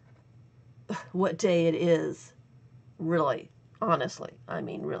know what day it is, really, honestly. I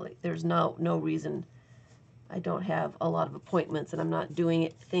mean, really, there's no reason. I don't have a lot of appointments, and I'm not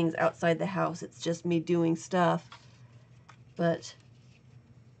doing things outside the house. It's just me doing stuff. But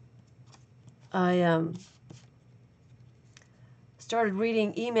I started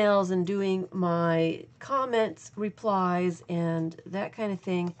reading emails and doing my comments, replies, and that kind of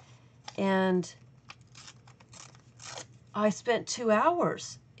thing. And I spent 2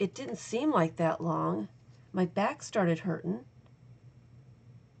 hours. It didn't seem like that long. My back started hurting.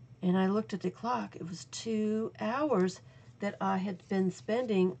 And I looked at the clock. It was 2 hours that I had been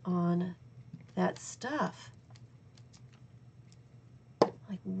spending on that stuff.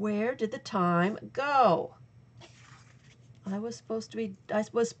 Like, where did the time go? I was supposed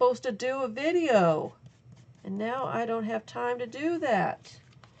to do a video. And now I don't have time to do that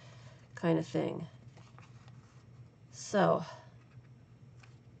kind of thing. So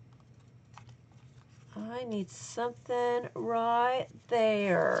I need something right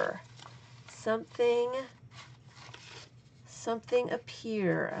there. Something up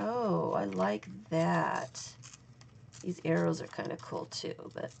here. Oh, I like that. These arrows are kind of cool too,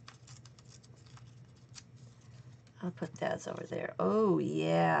 but I'll put that over there. Oh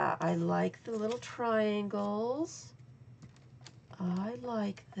yeah, I like the little triangles. I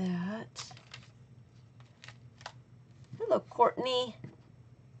like that. Hello, Courtney.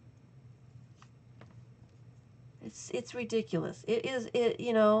 It's ridiculous.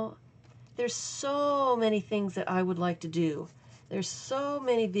 You know, there's so many things that I would like to do. There's so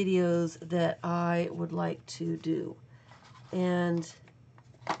many videos that I would like to do. And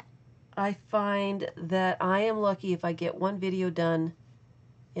I find that I am lucky if I get one video done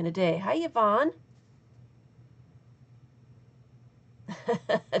in a day. Hi, Yvonne.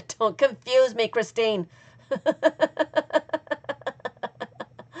 Don't confuse me, Christine.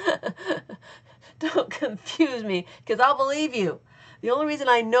 Don't confuse me, because I'll believe you. The only reason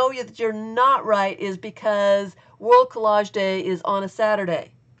I know that you're not right is because World Collage Day is on a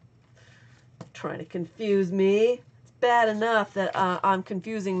Saturday. Trying to confuse me. It's bad enough that I'm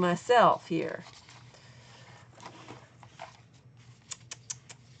confusing myself here.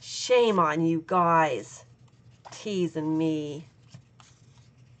 Shame on you guys. Teasing me.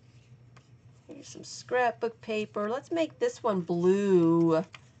 Here's some scrapbook paper. Let's make this one blue.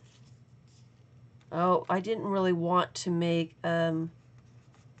 Oh, I didn't really want to make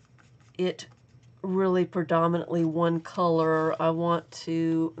it really predominantly one color. I want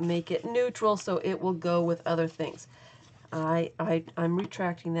to make it neutral so it will go with other things. I'm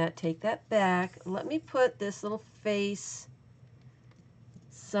retracting that. Take that back. Let me put this little face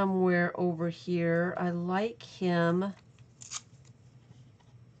somewhere over here. I like him.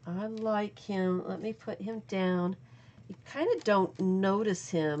 I like him. Let me put him down. You kind of don't notice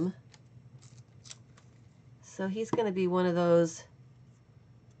him. So he's going to be one of those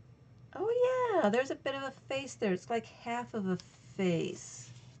Yeah, there's a bit of a face there. It's like half of a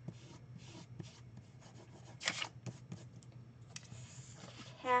face.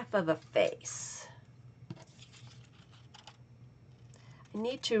 Half of a face. I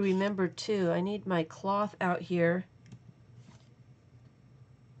need to remember too, I need my cloth out here.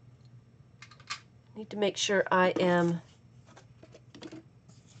 I need to make sure I am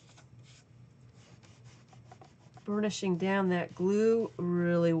burnishing down that glue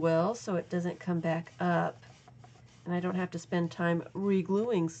really well so it doesn't come back up and I don't have to spend time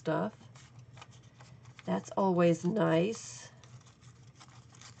re-gluing stuff. That's always nice.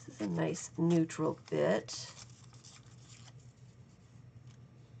 This is a nice neutral bit.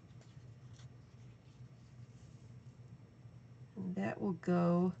 And that will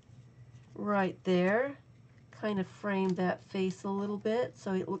go right there. Kind of frame that face a little bit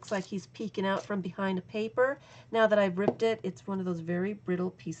so it looks like he's peeking out from behind a paper. Now that I've ripped it, it's one of those very brittle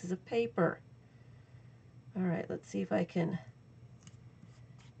pieces of paper. All right, let's see if I can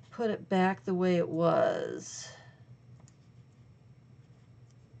put it back the way it was.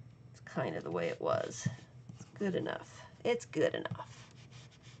 It's kind of the way it was. It's good enough. It's good enough.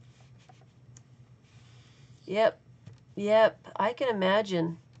 Yep, I can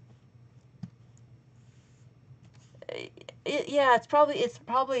imagine. Yeah, it's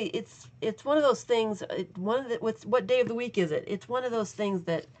one of those things. What day of the week is it? It's one of those things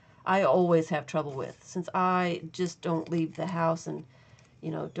that I always have trouble with, since I just don't leave the house and,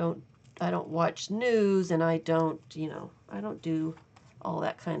 I don't watch news and I don't do all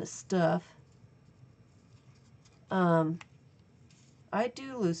that kind of stuff. I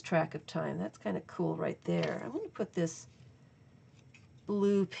do lose track of time. That's kind of cool right there. I'm going to put this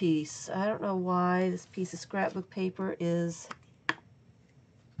blue piece. I don't know why this piece of scrapbook paper is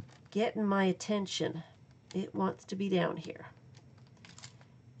getting my attention. It wants to be down here.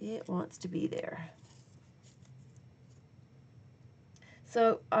 It wants to be there.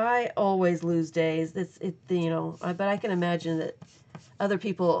 So I always lose days. But I can imagine that other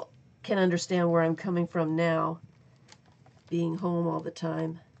people can understand where I'm coming from now, being home all the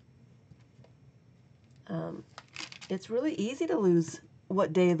time. It's really easy to lose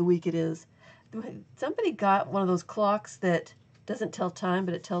what day of the week it is. Somebody got one of those clocks that doesn't tell time,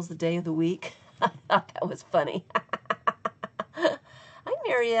 but it tells the day of the week. I thought that was funny. Hi,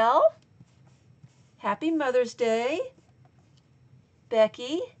 Marielle. Happy Mother's Day.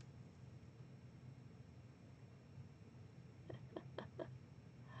 Becky.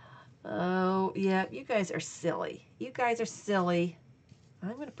 Oh, yeah, you guys are silly. You guys are silly.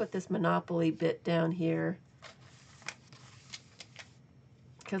 I'm going to put this Monopoly bit down here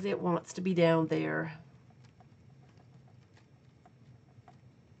because it wants to be down there.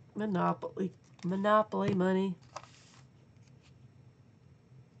 Monopoly money.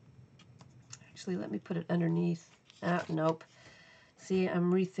 Actually, let me put it underneath. Nope. See,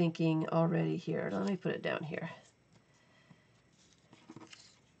 I'm rethinking already here. Let me put it down here.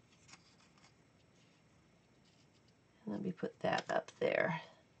 Let me put that up there.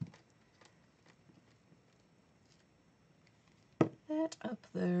 That up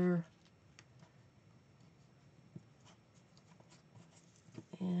there.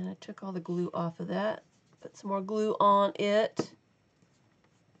 And I took all the glue off of that. Put some more glue on it.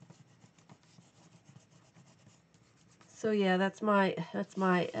 So yeah, that's my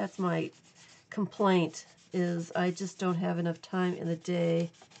complaint, is I just don't have enough time in the day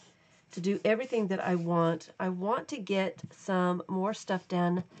to do everything that I want. I want to get some more stuff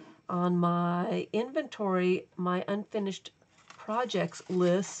done on my inventory, my unfinished projects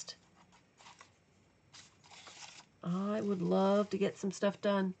list. I would love to get some stuff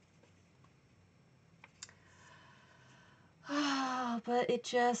done. But it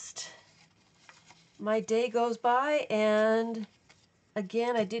just, my day goes by and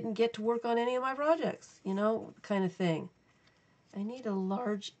again, I didn't get to work on any of my projects, kind of thing. I need a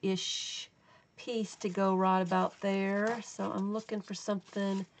large-ish piece to go right about there, so I'm looking for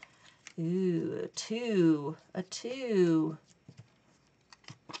something. Ooh, a two.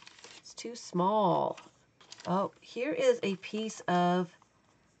 It's too small. Oh, here is a piece of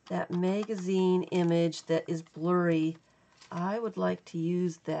that magazine image that is blurry. I would like to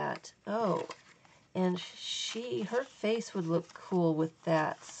use that. Oh, and her face would look cool with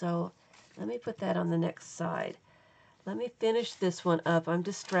that. So let me put that on the next side. Let me finish this one up. I'm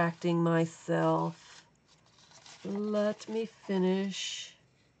distracting myself. Let me finish.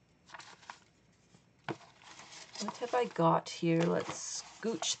 What have I got here? Let's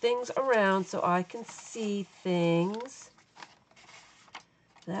scooch things around so I can see things.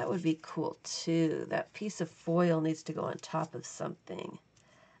 That would be cool too. That piece of foil needs to go on top of something.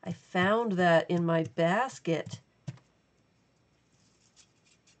 I found that in my basket.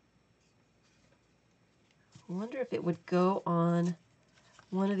 I wonder if it would go on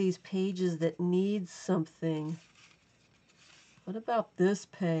one of these pages that needs something. What about this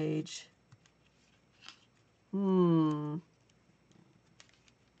page? I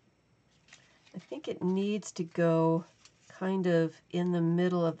think it needs to go kind of in the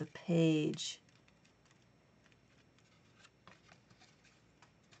middle of the page.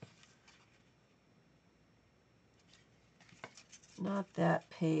 Not that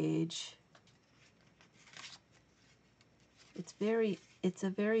page. It's a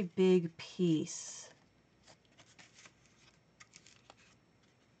very big piece.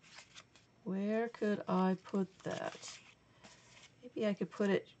 Where could I put that? Maybe I could put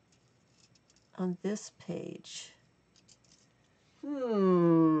it on this page.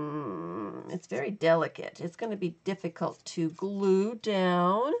 It's very delicate. It's going to be difficult to glue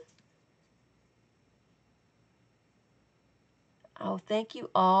down. Oh, thank you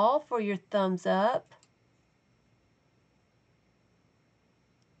all for your thumbs up.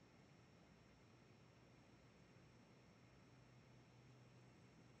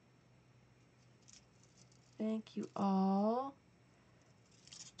 Thank you all.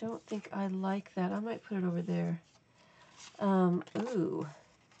 Don't think I like that. I might put it over there. Ooh,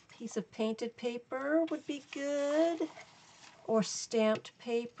 piece of painted paper would be good. Or stamped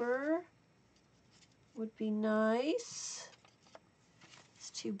paper would be nice.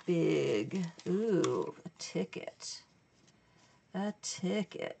 It's too big. Ooh, a ticket. A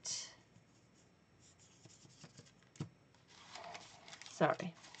ticket.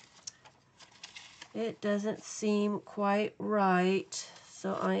 Sorry. It doesn't seem quite right,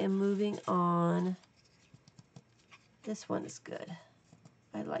 so I am moving on. This one is good.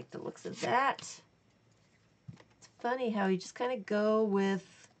 I like the looks of that. It's funny how you just kind of go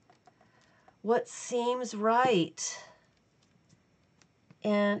with what seems right.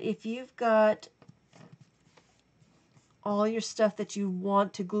 And if you've got all your stuff that you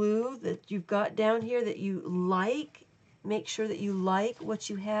want to glue, that you've got down here that you like, make sure that you like what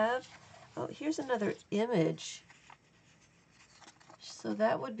you have. Oh, here's another image. So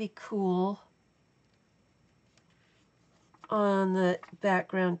that would be cool on the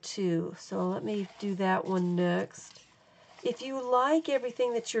background too. So let me do that one next. If you like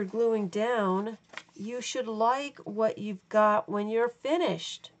everything that you're gluing down, you should like what you've got when you're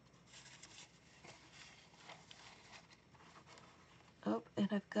finished. Oh, and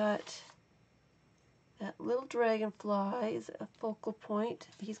I've got that little dragonfly is a focal point.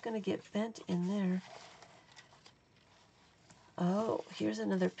 He's going to get bent in there. Oh, here's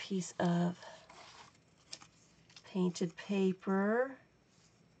another piece of painted paper.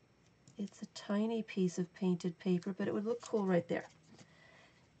 It's a tiny piece of painted paper, but it would look cool right there.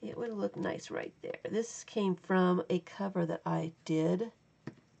 It would look nice right there. This came from a cover that I did.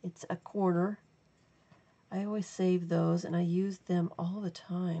 It's a corner. I always save those, and I use them all the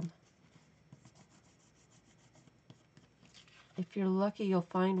time. If you're lucky, you'll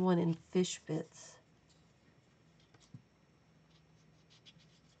find one in Fish Bits.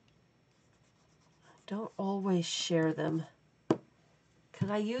 Don't always share them, because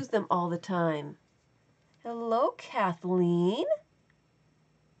I use them all the time. Hello, Kathleen.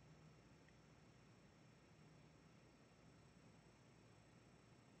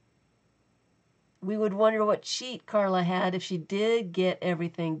 We would wonder what cheat Carla had if she did get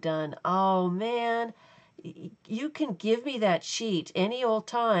everything done. Oh, man. You can give me that sheet any old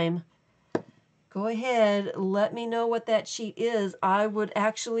time. Go ahead, let me know what that sheet is. I would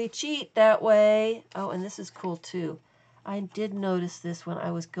actually cheat that way. Oh, and this is cool too. I did notice this when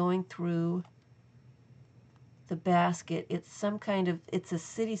I was going through the basket. It's some kind of, it's a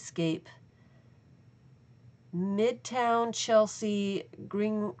cityscape. Midtown Chelsea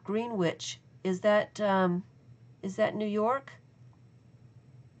Greenwich. Is that New York?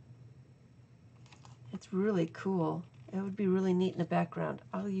 It's really cool. It would be really neat in the background.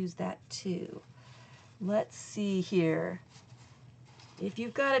 I'll use that too. Let's see here. If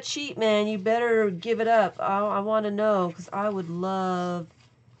you've got a cheat, man, you better give it up. I want to know, because I would love...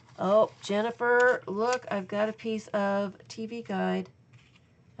 Oh, Jennifer, look, I've got a piece of TV guide.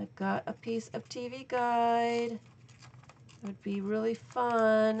 I've got a piece of TV guide. It would be really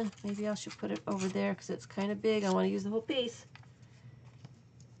fun. Maybe I should put it over there because it's kind of big. I want to use the whole piece.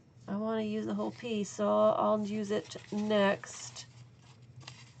 I want to use the whole piece, so I'll use it next.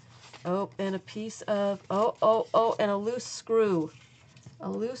 Oh, and a piece of, oh, and a loose screw. A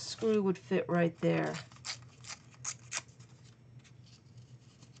loose screw would fit right there.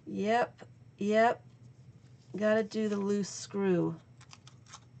 Yep. Gotta do the loose screw.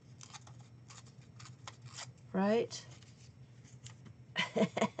 right?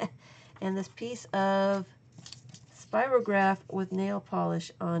 And this piece of spirograph with nail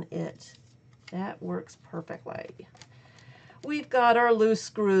polish on it. That works perfectly. We've got our loose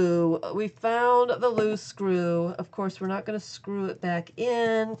screw. We found the loose screw. Of course, we're not going to screw it back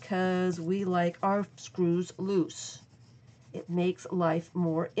in because we like our screws loose. It makes life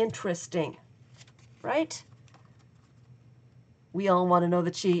more interesting, right? We all want to know the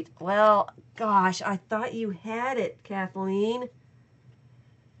cheat. Well, gosh, I thought you had it, Kathleen.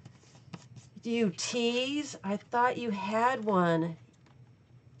 Do you tease? I thought you had one.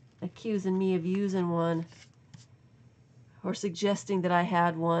 Accusing me of using one. Or suggesting that I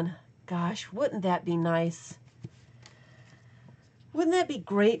had one. Gosh, wouldn't that be nice? Wouldn't that be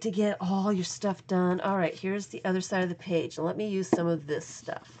great to get all your stuff done? All right, here's the other side of the page. Let me use some of this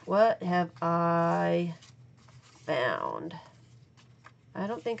stuff. What have I found? I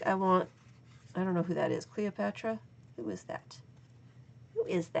don't think I want... I don't know who that is. Cleopatra? Who is that? Who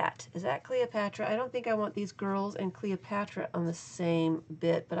is that? Is that Cleopatra? I don't think I want these girls and Cleopatra on the same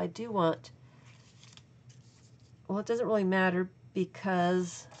bit, but I do want... Well, it doesn't really matter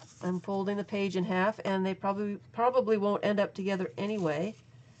because I'm folding the page in half and they probably won't end up together anyway.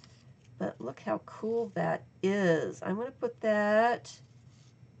 But look how cool that is. I'm going to put that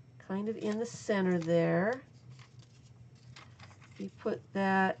kind of in the center there. You put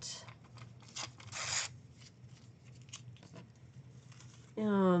that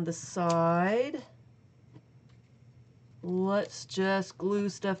on the side. Let's just glue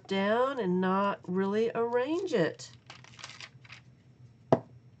stuff down and not really arrange it.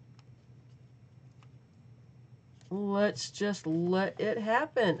 Let's just let it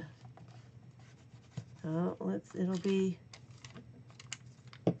happen. Oh, it'll be,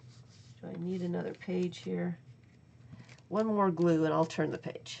 do I need another page here? One more glue and I'll turn the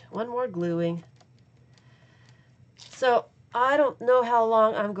page. One more gluing. So I don't know how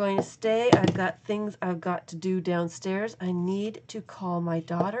long I'm going to stay. I've got things I've got to do downstairs. I need to call my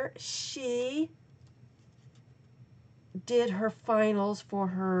daughter. She did her finals for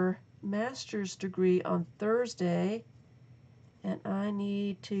her master's degree on Thursday, and I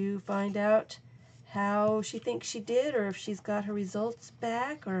need to find out how she thinks she did, or if she's got her results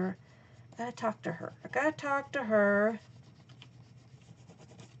back, or I gotta talk to her. I gotta talk to her.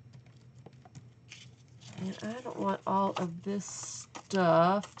 And I don't want all of this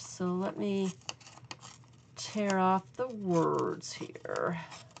stuff, so let me tear off the words here.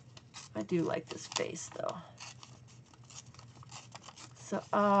 I do like this face, though. So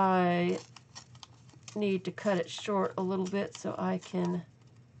I need to cut it short a little bit so I can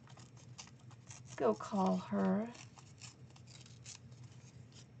go call her.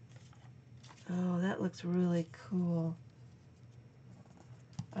 Oh, that looks really cool.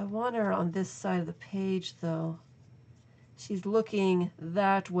 I want her on this side of the page, though. She's looking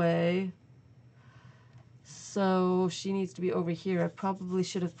that way, so she needs to be over here. I probably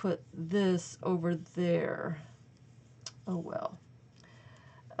should have put this over there. Oh, well.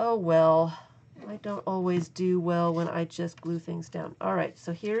 Oh, well. I don't always do well when I just glue things down. All right,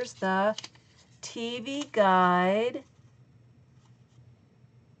 so here's the TV guide.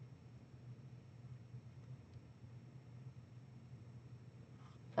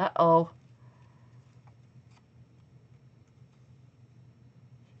 Uh-oh.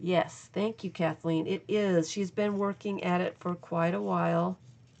 Yes, thank you, Kathleen. It is. She's been working at it for quite a while.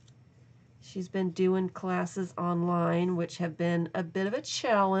 She's been doing classes online, which have been a bit of a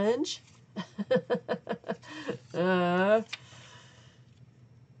challenge. A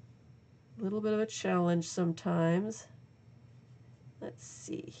little bit of a challenge sometimes. Let's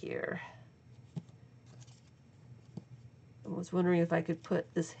see here. I was wondering if I could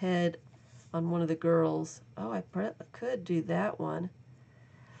put this head on one of the girls. Oh, I could do that one.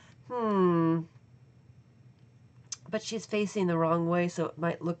 But she's facing the wrong way, so it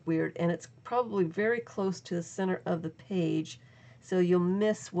might look weird. And it's probably very close to the center of the page, so you'll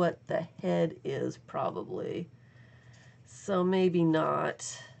miss what the head is probably. So maybe not.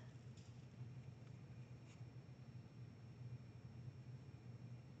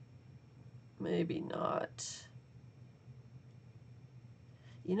 Maybe not.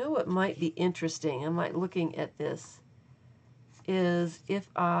 You know what might be interesting, I might looking at this, is if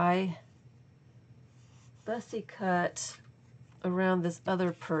I fussy cut around this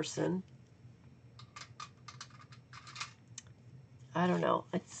other person. I don't know,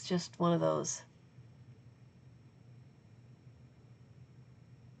 it's just one of those.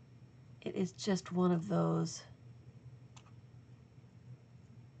 It is just one of those.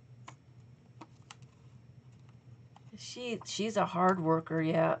 She's a hard worker,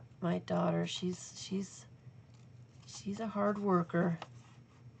 yeah. My daughter, she's She's a hard worker.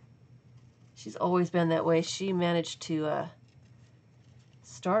 She's always been that way. She managed to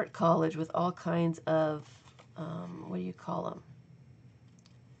start college with all kinds of, what do you call them?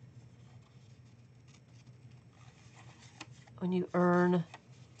 When you earn,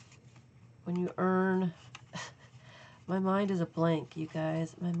 my mind is a blank, you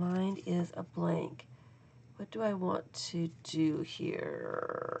guys. My mind is a blank. What do I want to do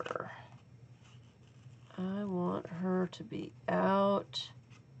here? I want her to be out,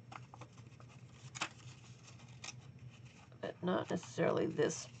 but not necessarily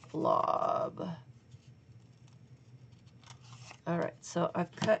this blob. All right, so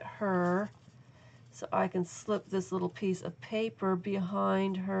I've cut her so I can slip this little piece of paper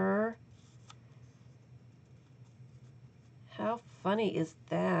behind her. How funny is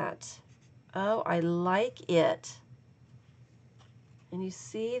that? Oh, I like it. And you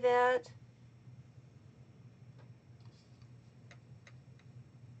see that?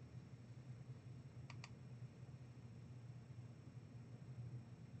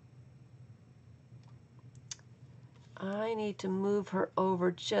 I need to move her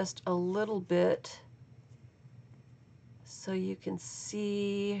over just a little bit so you can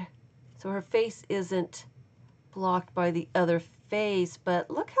see, so her face isn't blocked by the other face, but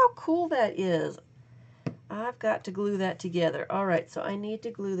look how cool that is. I've got to glue that together. All right, so I need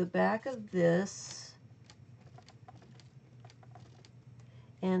to glue the back of this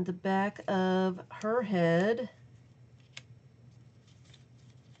and the back of her head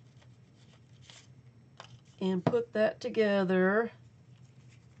and put that together.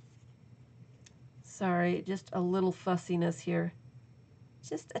 Sorry, just a little fussiness here.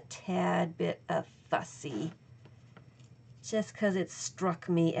 Just a tad bit of fussy. Just because it struck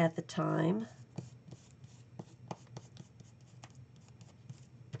me at the time.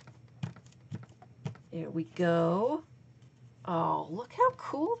 There we go. Oh, look how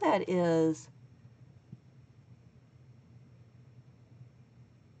cool that is.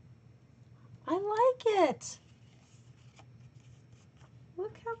 I like it.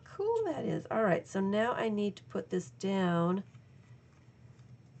 Look how cool that is. All right, so now I need to put this down.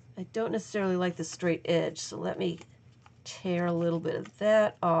 I don't necessarily like the straight edge, so let me tear a little bit of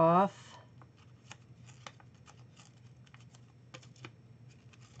that off.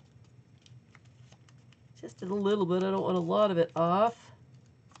 Just a little bit. I don't want a lot of it off.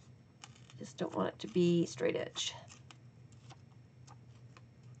 Just don't want it to be straight edge.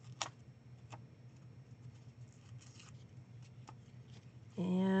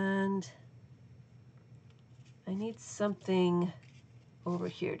 And I need something over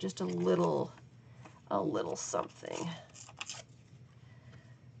here, just a little something,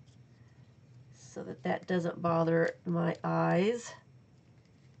 so that doesn't bother my eyes.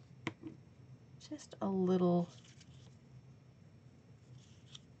 Just a little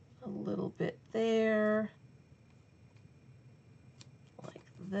bit there, like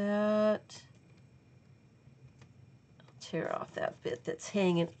that. I'll tear off that bit that's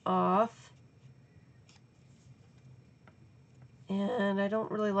hanging off. And I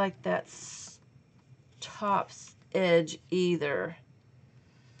don't really like that top edge either.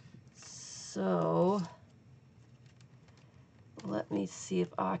 So let me see if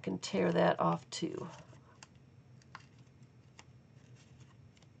I can tear that off too.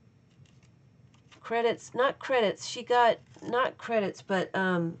 Credits, not credits, she got, not credits, but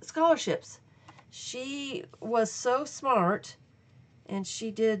scholarships. She was so smart and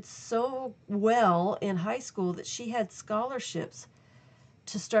she did so well in high school that she had scholarships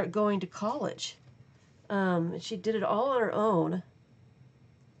to start going to college. She did it all on her own.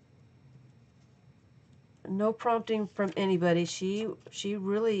 No prompting from anybody. She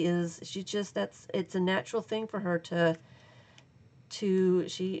really is, she just, it's a natural thing for her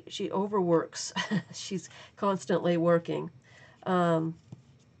she overworks. She's constantly working. And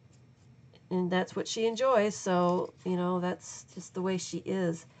that's what she enjoys, so, you know, that's just the way she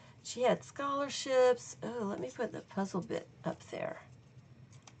is. She had scholarships. Oh, let me put the puzzle bit up there.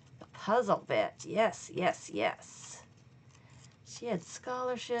 The puzzle bit. Yes, yes, yes. She had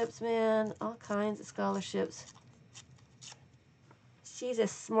scholarships, man. All kinds of scholarships. She's a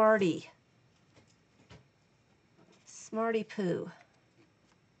smarty. Smarty poo.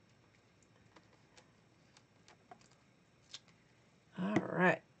 All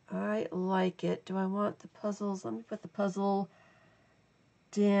right. I like it. Do I want the puzzles? Let me put the puzzle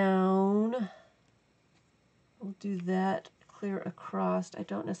down. We'll do that clear across. I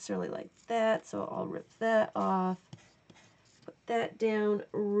don't necessarily like that, so I'll rip that off. Put that down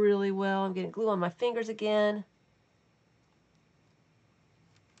really well. I'm getting glue on my fingers again.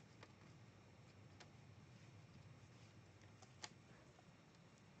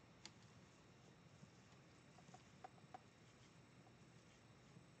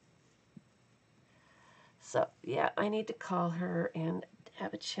 So, yeah, I need to call her and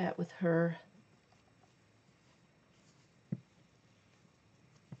have a chat with her.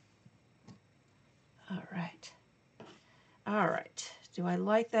 All right. All right. Do I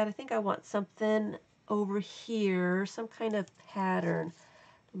like that? I think I want something over here, some kind of pattern,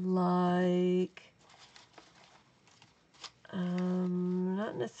 like,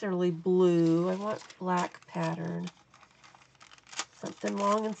 not necessarily blue. I want black pattern. Something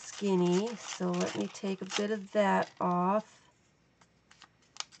long and skinny. So let me take a bit of that off.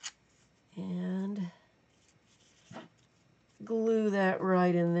 And glue that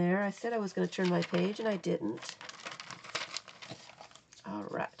right in there. I said I was going to turn my page, and I didn't. All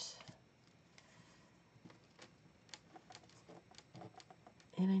right.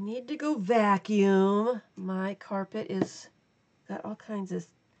 And I need to go vacuum. My carpet is got all kinds of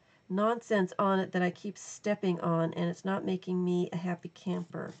nonsense on it that I keep stepping on, and it's not making me a happy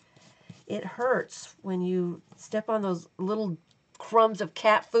camper. It hurts when you step on those little crumbs of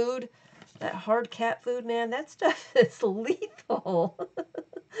cat food. That hard cat food, man, that stuff is lethal.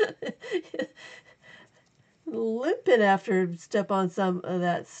 Limping after step on some of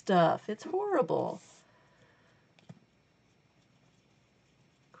that stuff. It's horrible.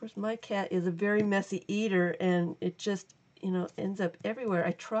 Of course, my cat is a very messy eater, and it just, ends up everywhere.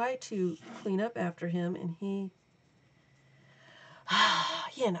 I try to clean up after him, and he,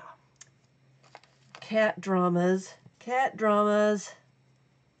 cat dramas. Cat dramas.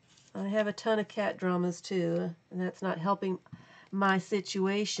 I have a ton of cat dramas, too, and that's not helping my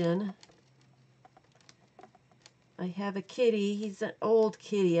situation. I have a kitty. He's an old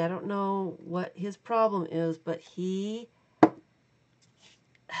kitty. I don't know what his problem is, but he...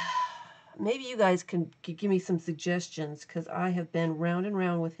 Maybe you guys can give me some suggestions, because I have been round and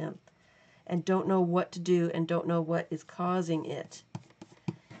round with him and don't know what to do and don't know what is causing it.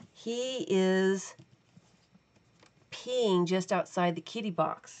 He is peeing just outside the kitty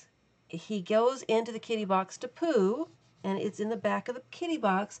box. He goes into the kitty box to poo, and it's in the back of the kitty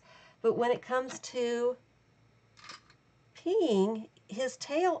box, but when it comes to peeing, his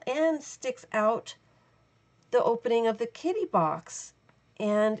tail end sticks out the opening of the kitty box,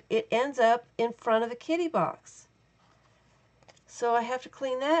 and it ends up in front of the kitty box. So I have to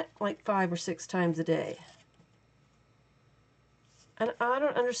clean that like 5 or 6 times a day. And I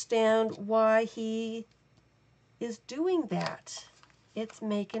don't understand why he is doing that. It's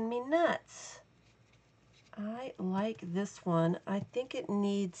making me nuts. I like this one. I think it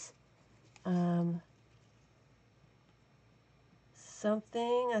needs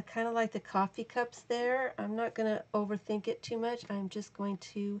something. I kind of like the coffee cups there. I'm not going to overthink it too much. I'm just going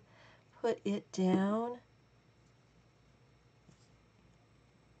to put it down.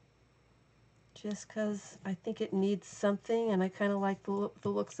 Just because I think it needs something, and I kind of like the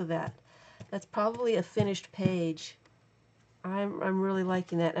looks of that. That's probably a finished page. I'm really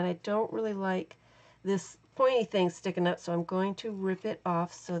liking that, and I don't really like this pointy thing sticking up, so I'm going to rip it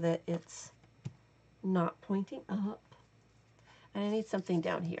off so that it's not pointing up. And I need something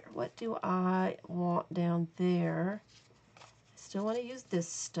down here. What do I want down there? I still want to use this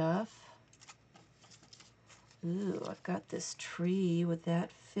stuff. Ooh, I've got this tree. Would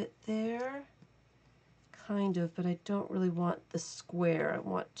that fit there? Kind of, but I don't really want the square. I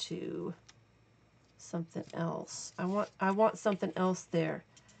want something else. I want something else there.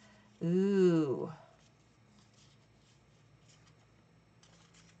 Ooh.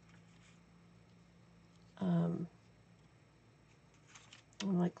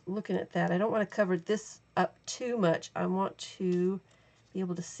 I'm like looking at that. I don't want to cover this up too much. I want to be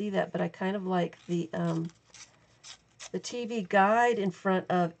able to see that, but I kind of like the TV guide in front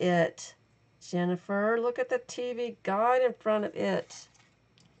of it. Jennifer, look at the TV guide in front of it.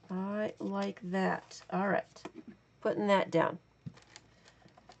 I like that. All right. Putting that down.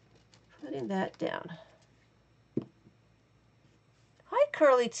 Putting that down. Hi,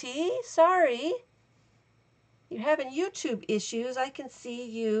 Curly T. Sorry. You're having YouTube issues. I can see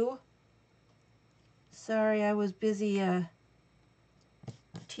you. Sorry, I was busy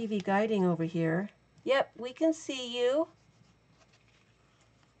TV guiding over here. Yep, we can see you.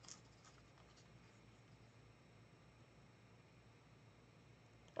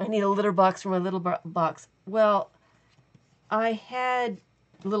 I need a litter box for my little box. Well, I had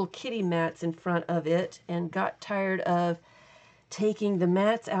little kitty mats in front of it and got tired of taking the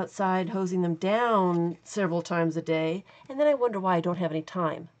mats outside, hosing them down several times a day, and then I wonder why I don't have any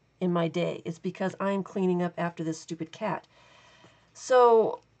time in my day. It's because I'm cleaning up after this stupid cat.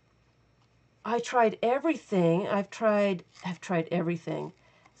 So I tried everything. I've tried everything.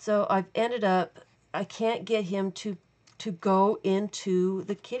 So I've ended up, I can't get him to go into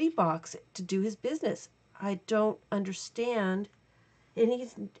the kitty box to do his business. I don't understand. And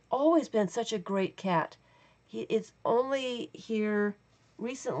he's always been such a great cat. It's only here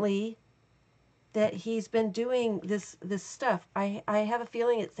recently that he's been doing this stuff. I have a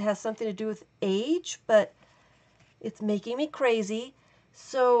feeling it has something to do with age, but it's making me crazy.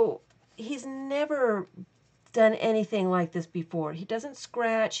 So he's never done anything like this before. He doesn't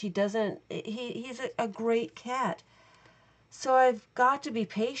scratch. He's a great cat. So I've got to be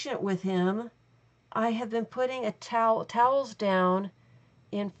patient with him. I have been putting towels down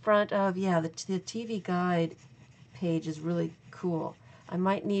in front of, yeah, the TV guide page is really cool. I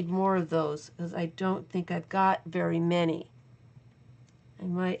might need more of those because I don't think I've got very many. I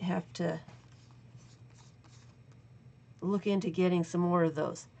might have to look into getting some more of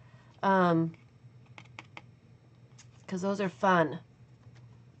those because those are fun.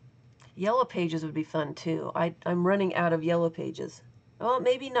 Yellow pages would be fun too. I'm running out of yellow pages. Well,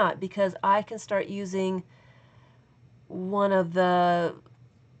 maybe not, because I can start using one of the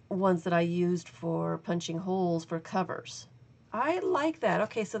ones that I used for punching holes for covers. I like that.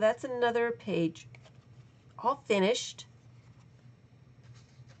 Okay, so that's another page all finished.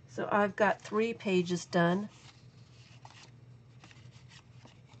 So I've got 3 pages done.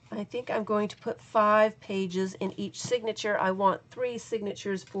 I think I'm going to put 5 pages in each signature. I want 3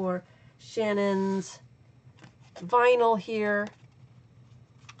 signatures for Shannon's vinyl here.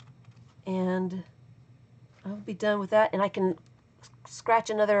 And I'll be done with that, and I can scratch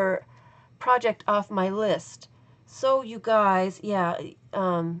another project off my list. So you guys, yeah,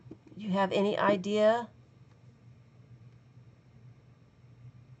 you have any idea?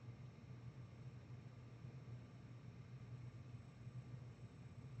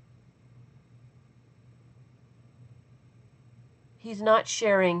 He's not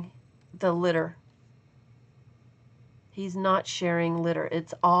sharing the litter. He's not sharing litter.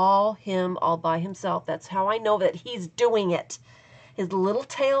 It's all him, all by himself. That's how I know that he's doing it. His little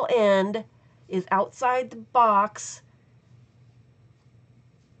tail end is outside the box.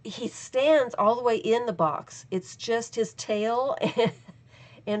 He stands all the way in the box. It's just his tail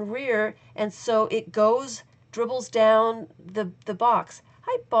and rear, and so it dribbles down the box.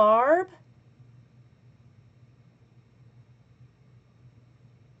 Hi, Barb.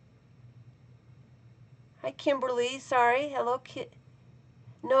 Hi, Kimberly. Sorry. Hello, Kit.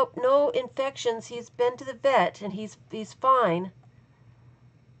 Nope, no infections. He's been to the vet, and he's fine.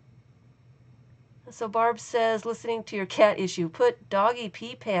 So Barb says, listening to your cat issue, put doggy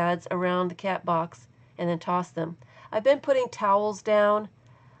pee pads around the cat box and then toss them. I've been putting towels down.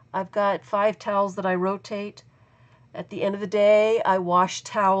 I've got 5 towels that I rotate. At the end of the day, I wash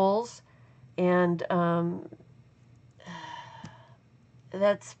towels, and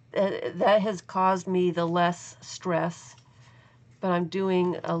that has caused me the less stress. But I'm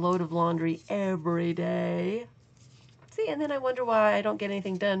doing a load of laundry every day. See, and then I wonder why I don't get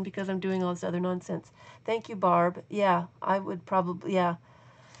anything done, because I'm doing all this other nonsense. Thank you, Barb. Yeah, I would probably, yeah.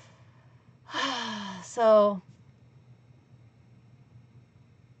 So,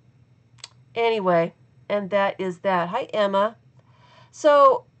 anyway, and that is that. Hi, Emma.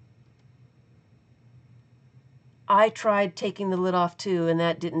 So, I tried taking the lid off too, and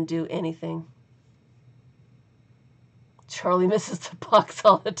that didn't do anything. Charlie misses the box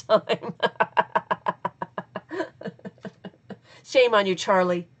all the time. Shame on you,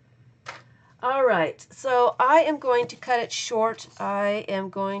 Charlie. All right, so I am going to cut it short. I am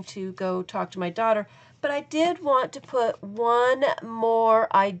going to go talk to my daughter, but I did want to put one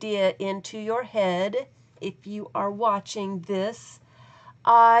more idea into your head if you are watching this.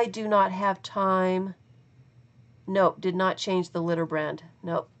 I do not have time. Nope, did not change the litter brand.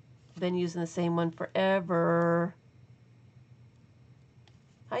 Nope, been using the same one forever.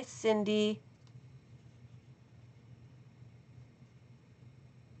 Hi, Cindy.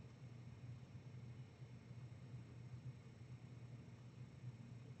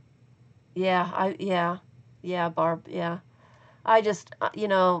 Yeah, Barb, yeah. I just,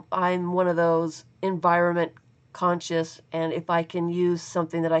 I'm one of those environment conscious, and if I can use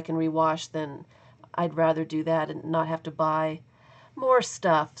something that I can rewash, then I'd rather do that and not have to buy more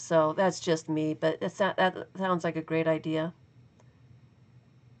stuff. So that's just me, but that sounds like a great idea.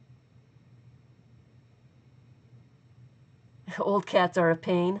 Old cats are a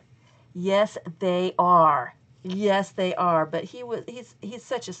pain. Yes, they are. Yes, they are. But he's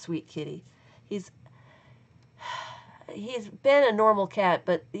such a sweet kitty. He's he's been a normal cat,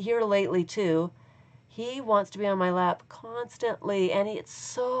 but here lately too, he wants to be on my lap constantly, and it's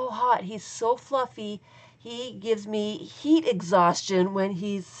so hot. He's so fluffy. He gives me heat exhaustion when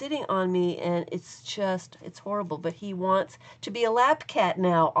he's sitting on me, and it's horrible. But he wants to be a lap cat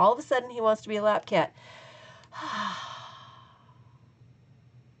now. All of a sudden, he wants to be a lap cat.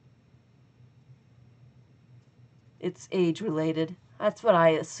 It's age related. That's what I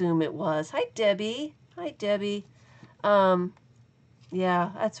assume it was. Hi, Debbie. Hi, Debbie. Um,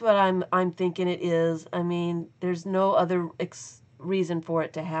 yeah, that's what I'm thinking it is. I mean, there's no other reason for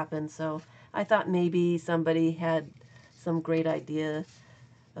it to happen. So I thought maybe somebody had some great idea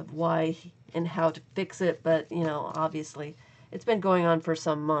of why and how to fix it, but you know, obviously it's been going on for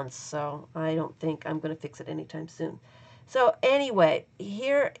some months, so I don't think I'm going to fix it anytime soon. So anyway,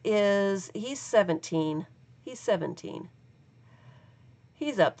 here is, he's 17. He's 17.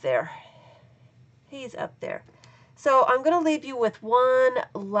 He's up there. He's up there. So I'm going to leave you with one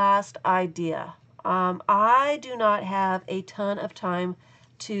last idea. I do not have a ton of time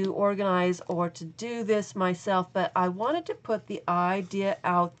to organize or to do this myself, but I wanted to put the idea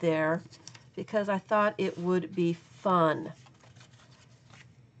out there because I thought it would be fun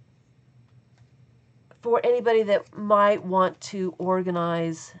for anybody that might want to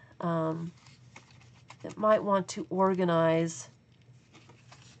organize.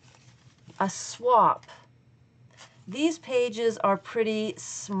 A swap. These pages are pretty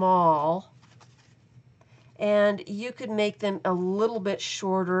small, and you could make them a little bit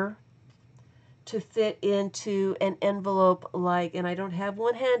shorter to fit into an envelope like, and I don't have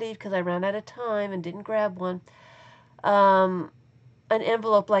one handy because I ran out of time and didn't grab one, an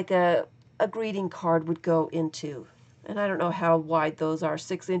envelope like a greeting card would go into. And I don't know how wide those are,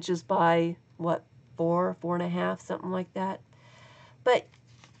 6 inches by, what, 4.5, something like that. But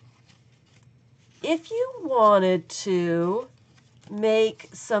if you wanted to make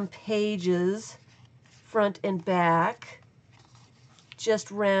some pages front and back,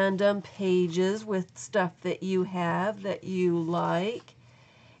 just random pages with stuff that you have that you like,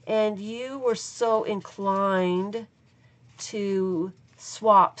 and you were so inclined to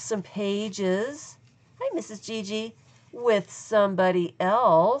swap some pages, hi Mrs. Gigi, with somebody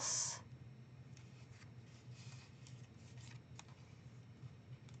else,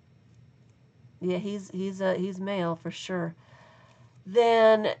 yeah, he's male for sure,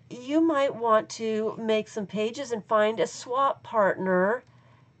 then you might want to make some pages and find a swap partner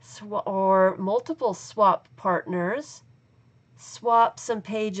or multiple swap partners, swap some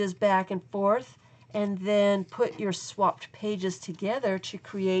pages back and forth, and then put your swapped pages together to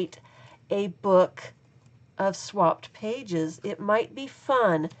create a book of swapped pages. It might be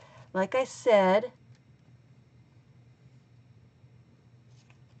fun. Like I said,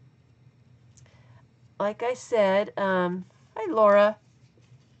 hi Laura,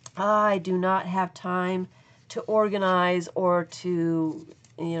 I do not have time to organize or to,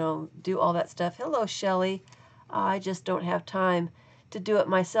 do all that stuff. Hello, Shelley. I just don't have time to do it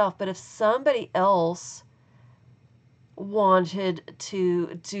myself. But if somebody else wanted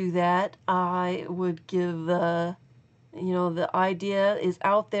to do that, I would give the idea is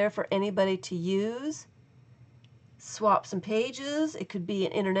out there for anybody to use. Swap some pages. It could be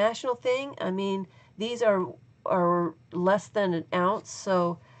an international thing. I mean, these are less than an ounce,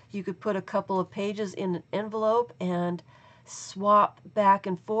 so you could put a couple of pages in an envelope and swap back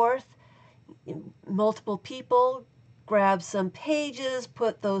and forth. Multiple people grab some pages,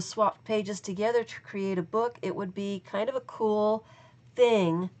 put those swapped pages together to create a book. It would be kind of a cool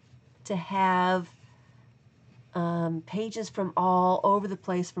thing to have pages from all over the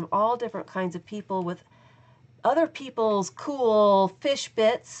place, from all different kinds of people with other people's cool fish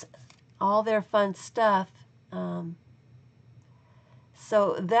bits, all their fun stuff.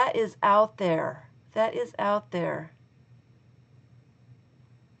 So that is out there. That is out there.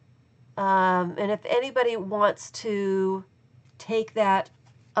 And if anybody wants to take that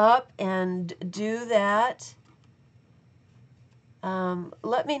up and do that,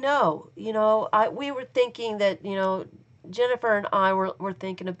 let me know. We were thinking that, Jennifer and I were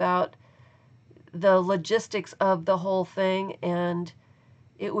thinking about the logistics of the whole thing, and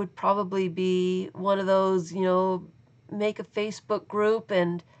it would probably be one of those, make a Facebook group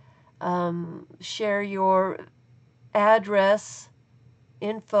and share your address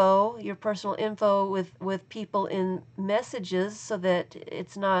info, your personal info with people in messages so that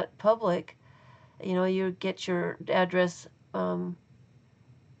it's not public. You get your address to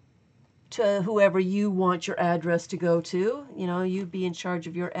whoever you want your address to go to. You be in charge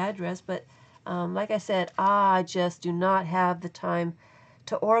of your address. But like I said, I just do not have the time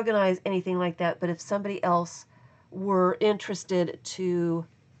to organize anything like that. But if somebody else were interested to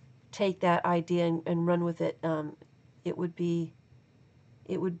take that idea and run with it, it would be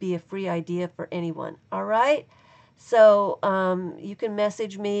a free idea for anyone. All right. So you can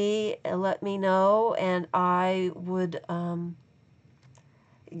message me and let me know, and I would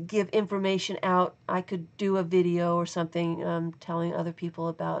give information out. I could do a video or something telling other people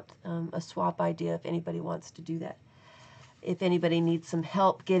about a swap idea if anybody wants to do that. If anybody needs some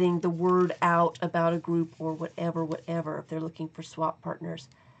help getting the word out about a group or whatever, if they're looking for swap partners,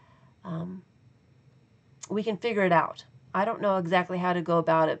 we can figure it out. I don't know exactly how to go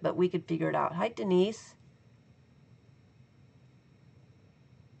about it, but we could figure it out. Hi, Denise.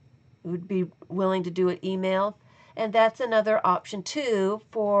 Would be willing to do an email. And that's another option too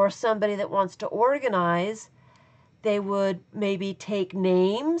for somebody that wants to organize. They would maybe take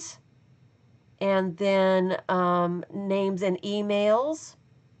names and then names and emails.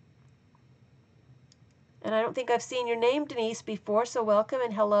 And I don't think I've seen your name, Denise, before, so welcome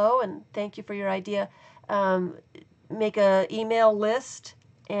and hello, and thank you for your idea. Make an email list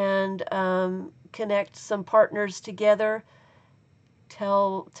and connect some partners together.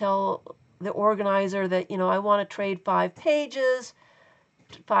 Tell the organizer that, you know, I want to trade 5 pages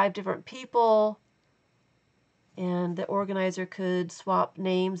to 5 different people, and the organizer could swap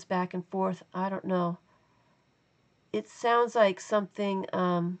names back and forth. I don't know. It sounds like something,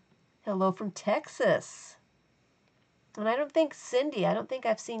 hello from Texas. And I don't think Cindy, I don't think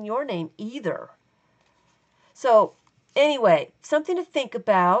I've seen your name either. So anyway, something to think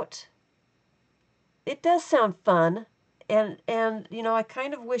about. It does sound fun. And you know, I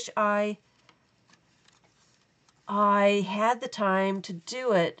kind of wish I had the time to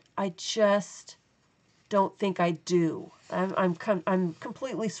do it. I just don't think I do. I'm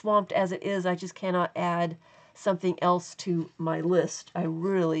completely swamped as it is. I just cannot add something else to my list. I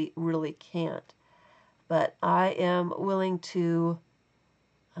really, really can't. But I am willing to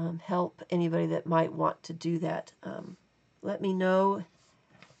help anybody that might want to do that. Let me know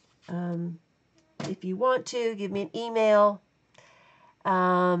if you want to. Give me an email,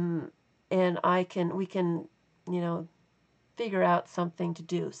 and we can, you know, figure out something to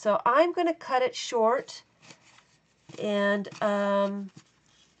do. So I'm going to cut it short, and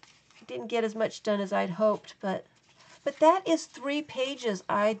didn't get as much done as I'd hoped, but that is 3 pages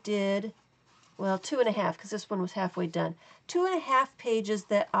I did. Well, 2.5, because this one was halfway done. 2.5 pages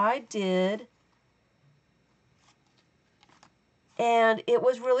that I did, and it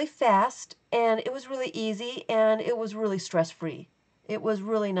was really fast, and it was really easy, and it was really stress-free. It was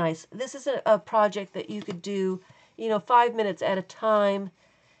really nice. This is a project that you could do, you know, 5 minutes at a time,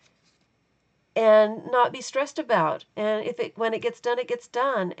 and not be stressed about. And when it gets done, it gets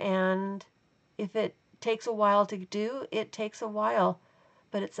done. And if it takes a while to do, it takes a while.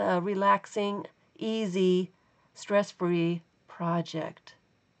 But it's a relaxing, easy, stress-free project.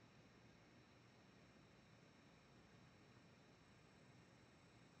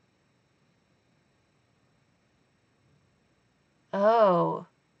 Oh,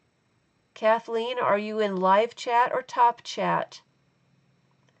 Kathleen, are you in live chat or top chat?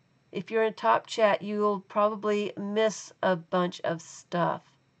 If you're in top chat, you'll probably miss a bunch of stuff.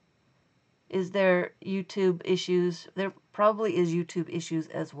 Is there YouTube issues? There probably is YouTube issues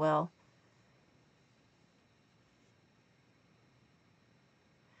as well.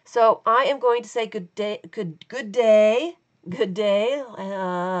 So I am going to say good day.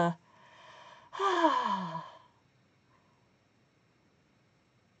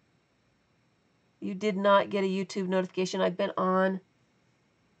 You did not get a YouTube notification. I've been on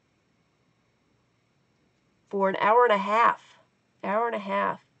for an hour and a half.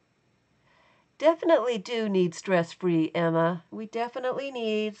 Definitely do need stress-free, Emma. We definitely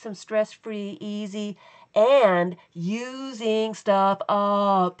need some stress-free, easy, and using stuff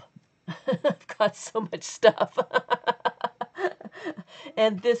up. I've got so much stuff.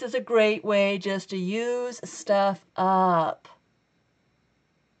 And this is a great way just to use stuff up.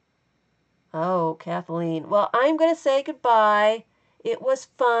 Oh, Kathleen. Well, I'm going to say goodbye. It was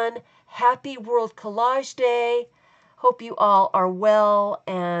fun. Happy World Collage Day. Hope you all are well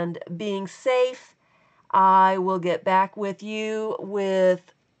and being safe. I will get back with you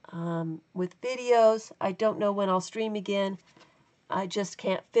with videos. I don't know when I'll stream again. I just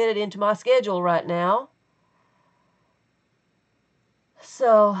can't fit it into my schedule right now.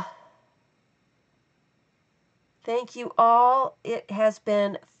 So, thank you all. It has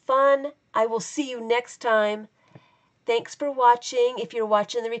been fun. I will see you next time. Thanks for watching if you're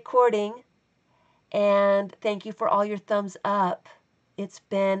watching the recording. And thank you for all your thumbs up. It's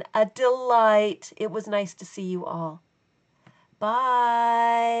been a delight. It was nice to see you all.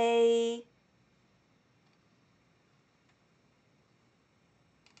 Bye.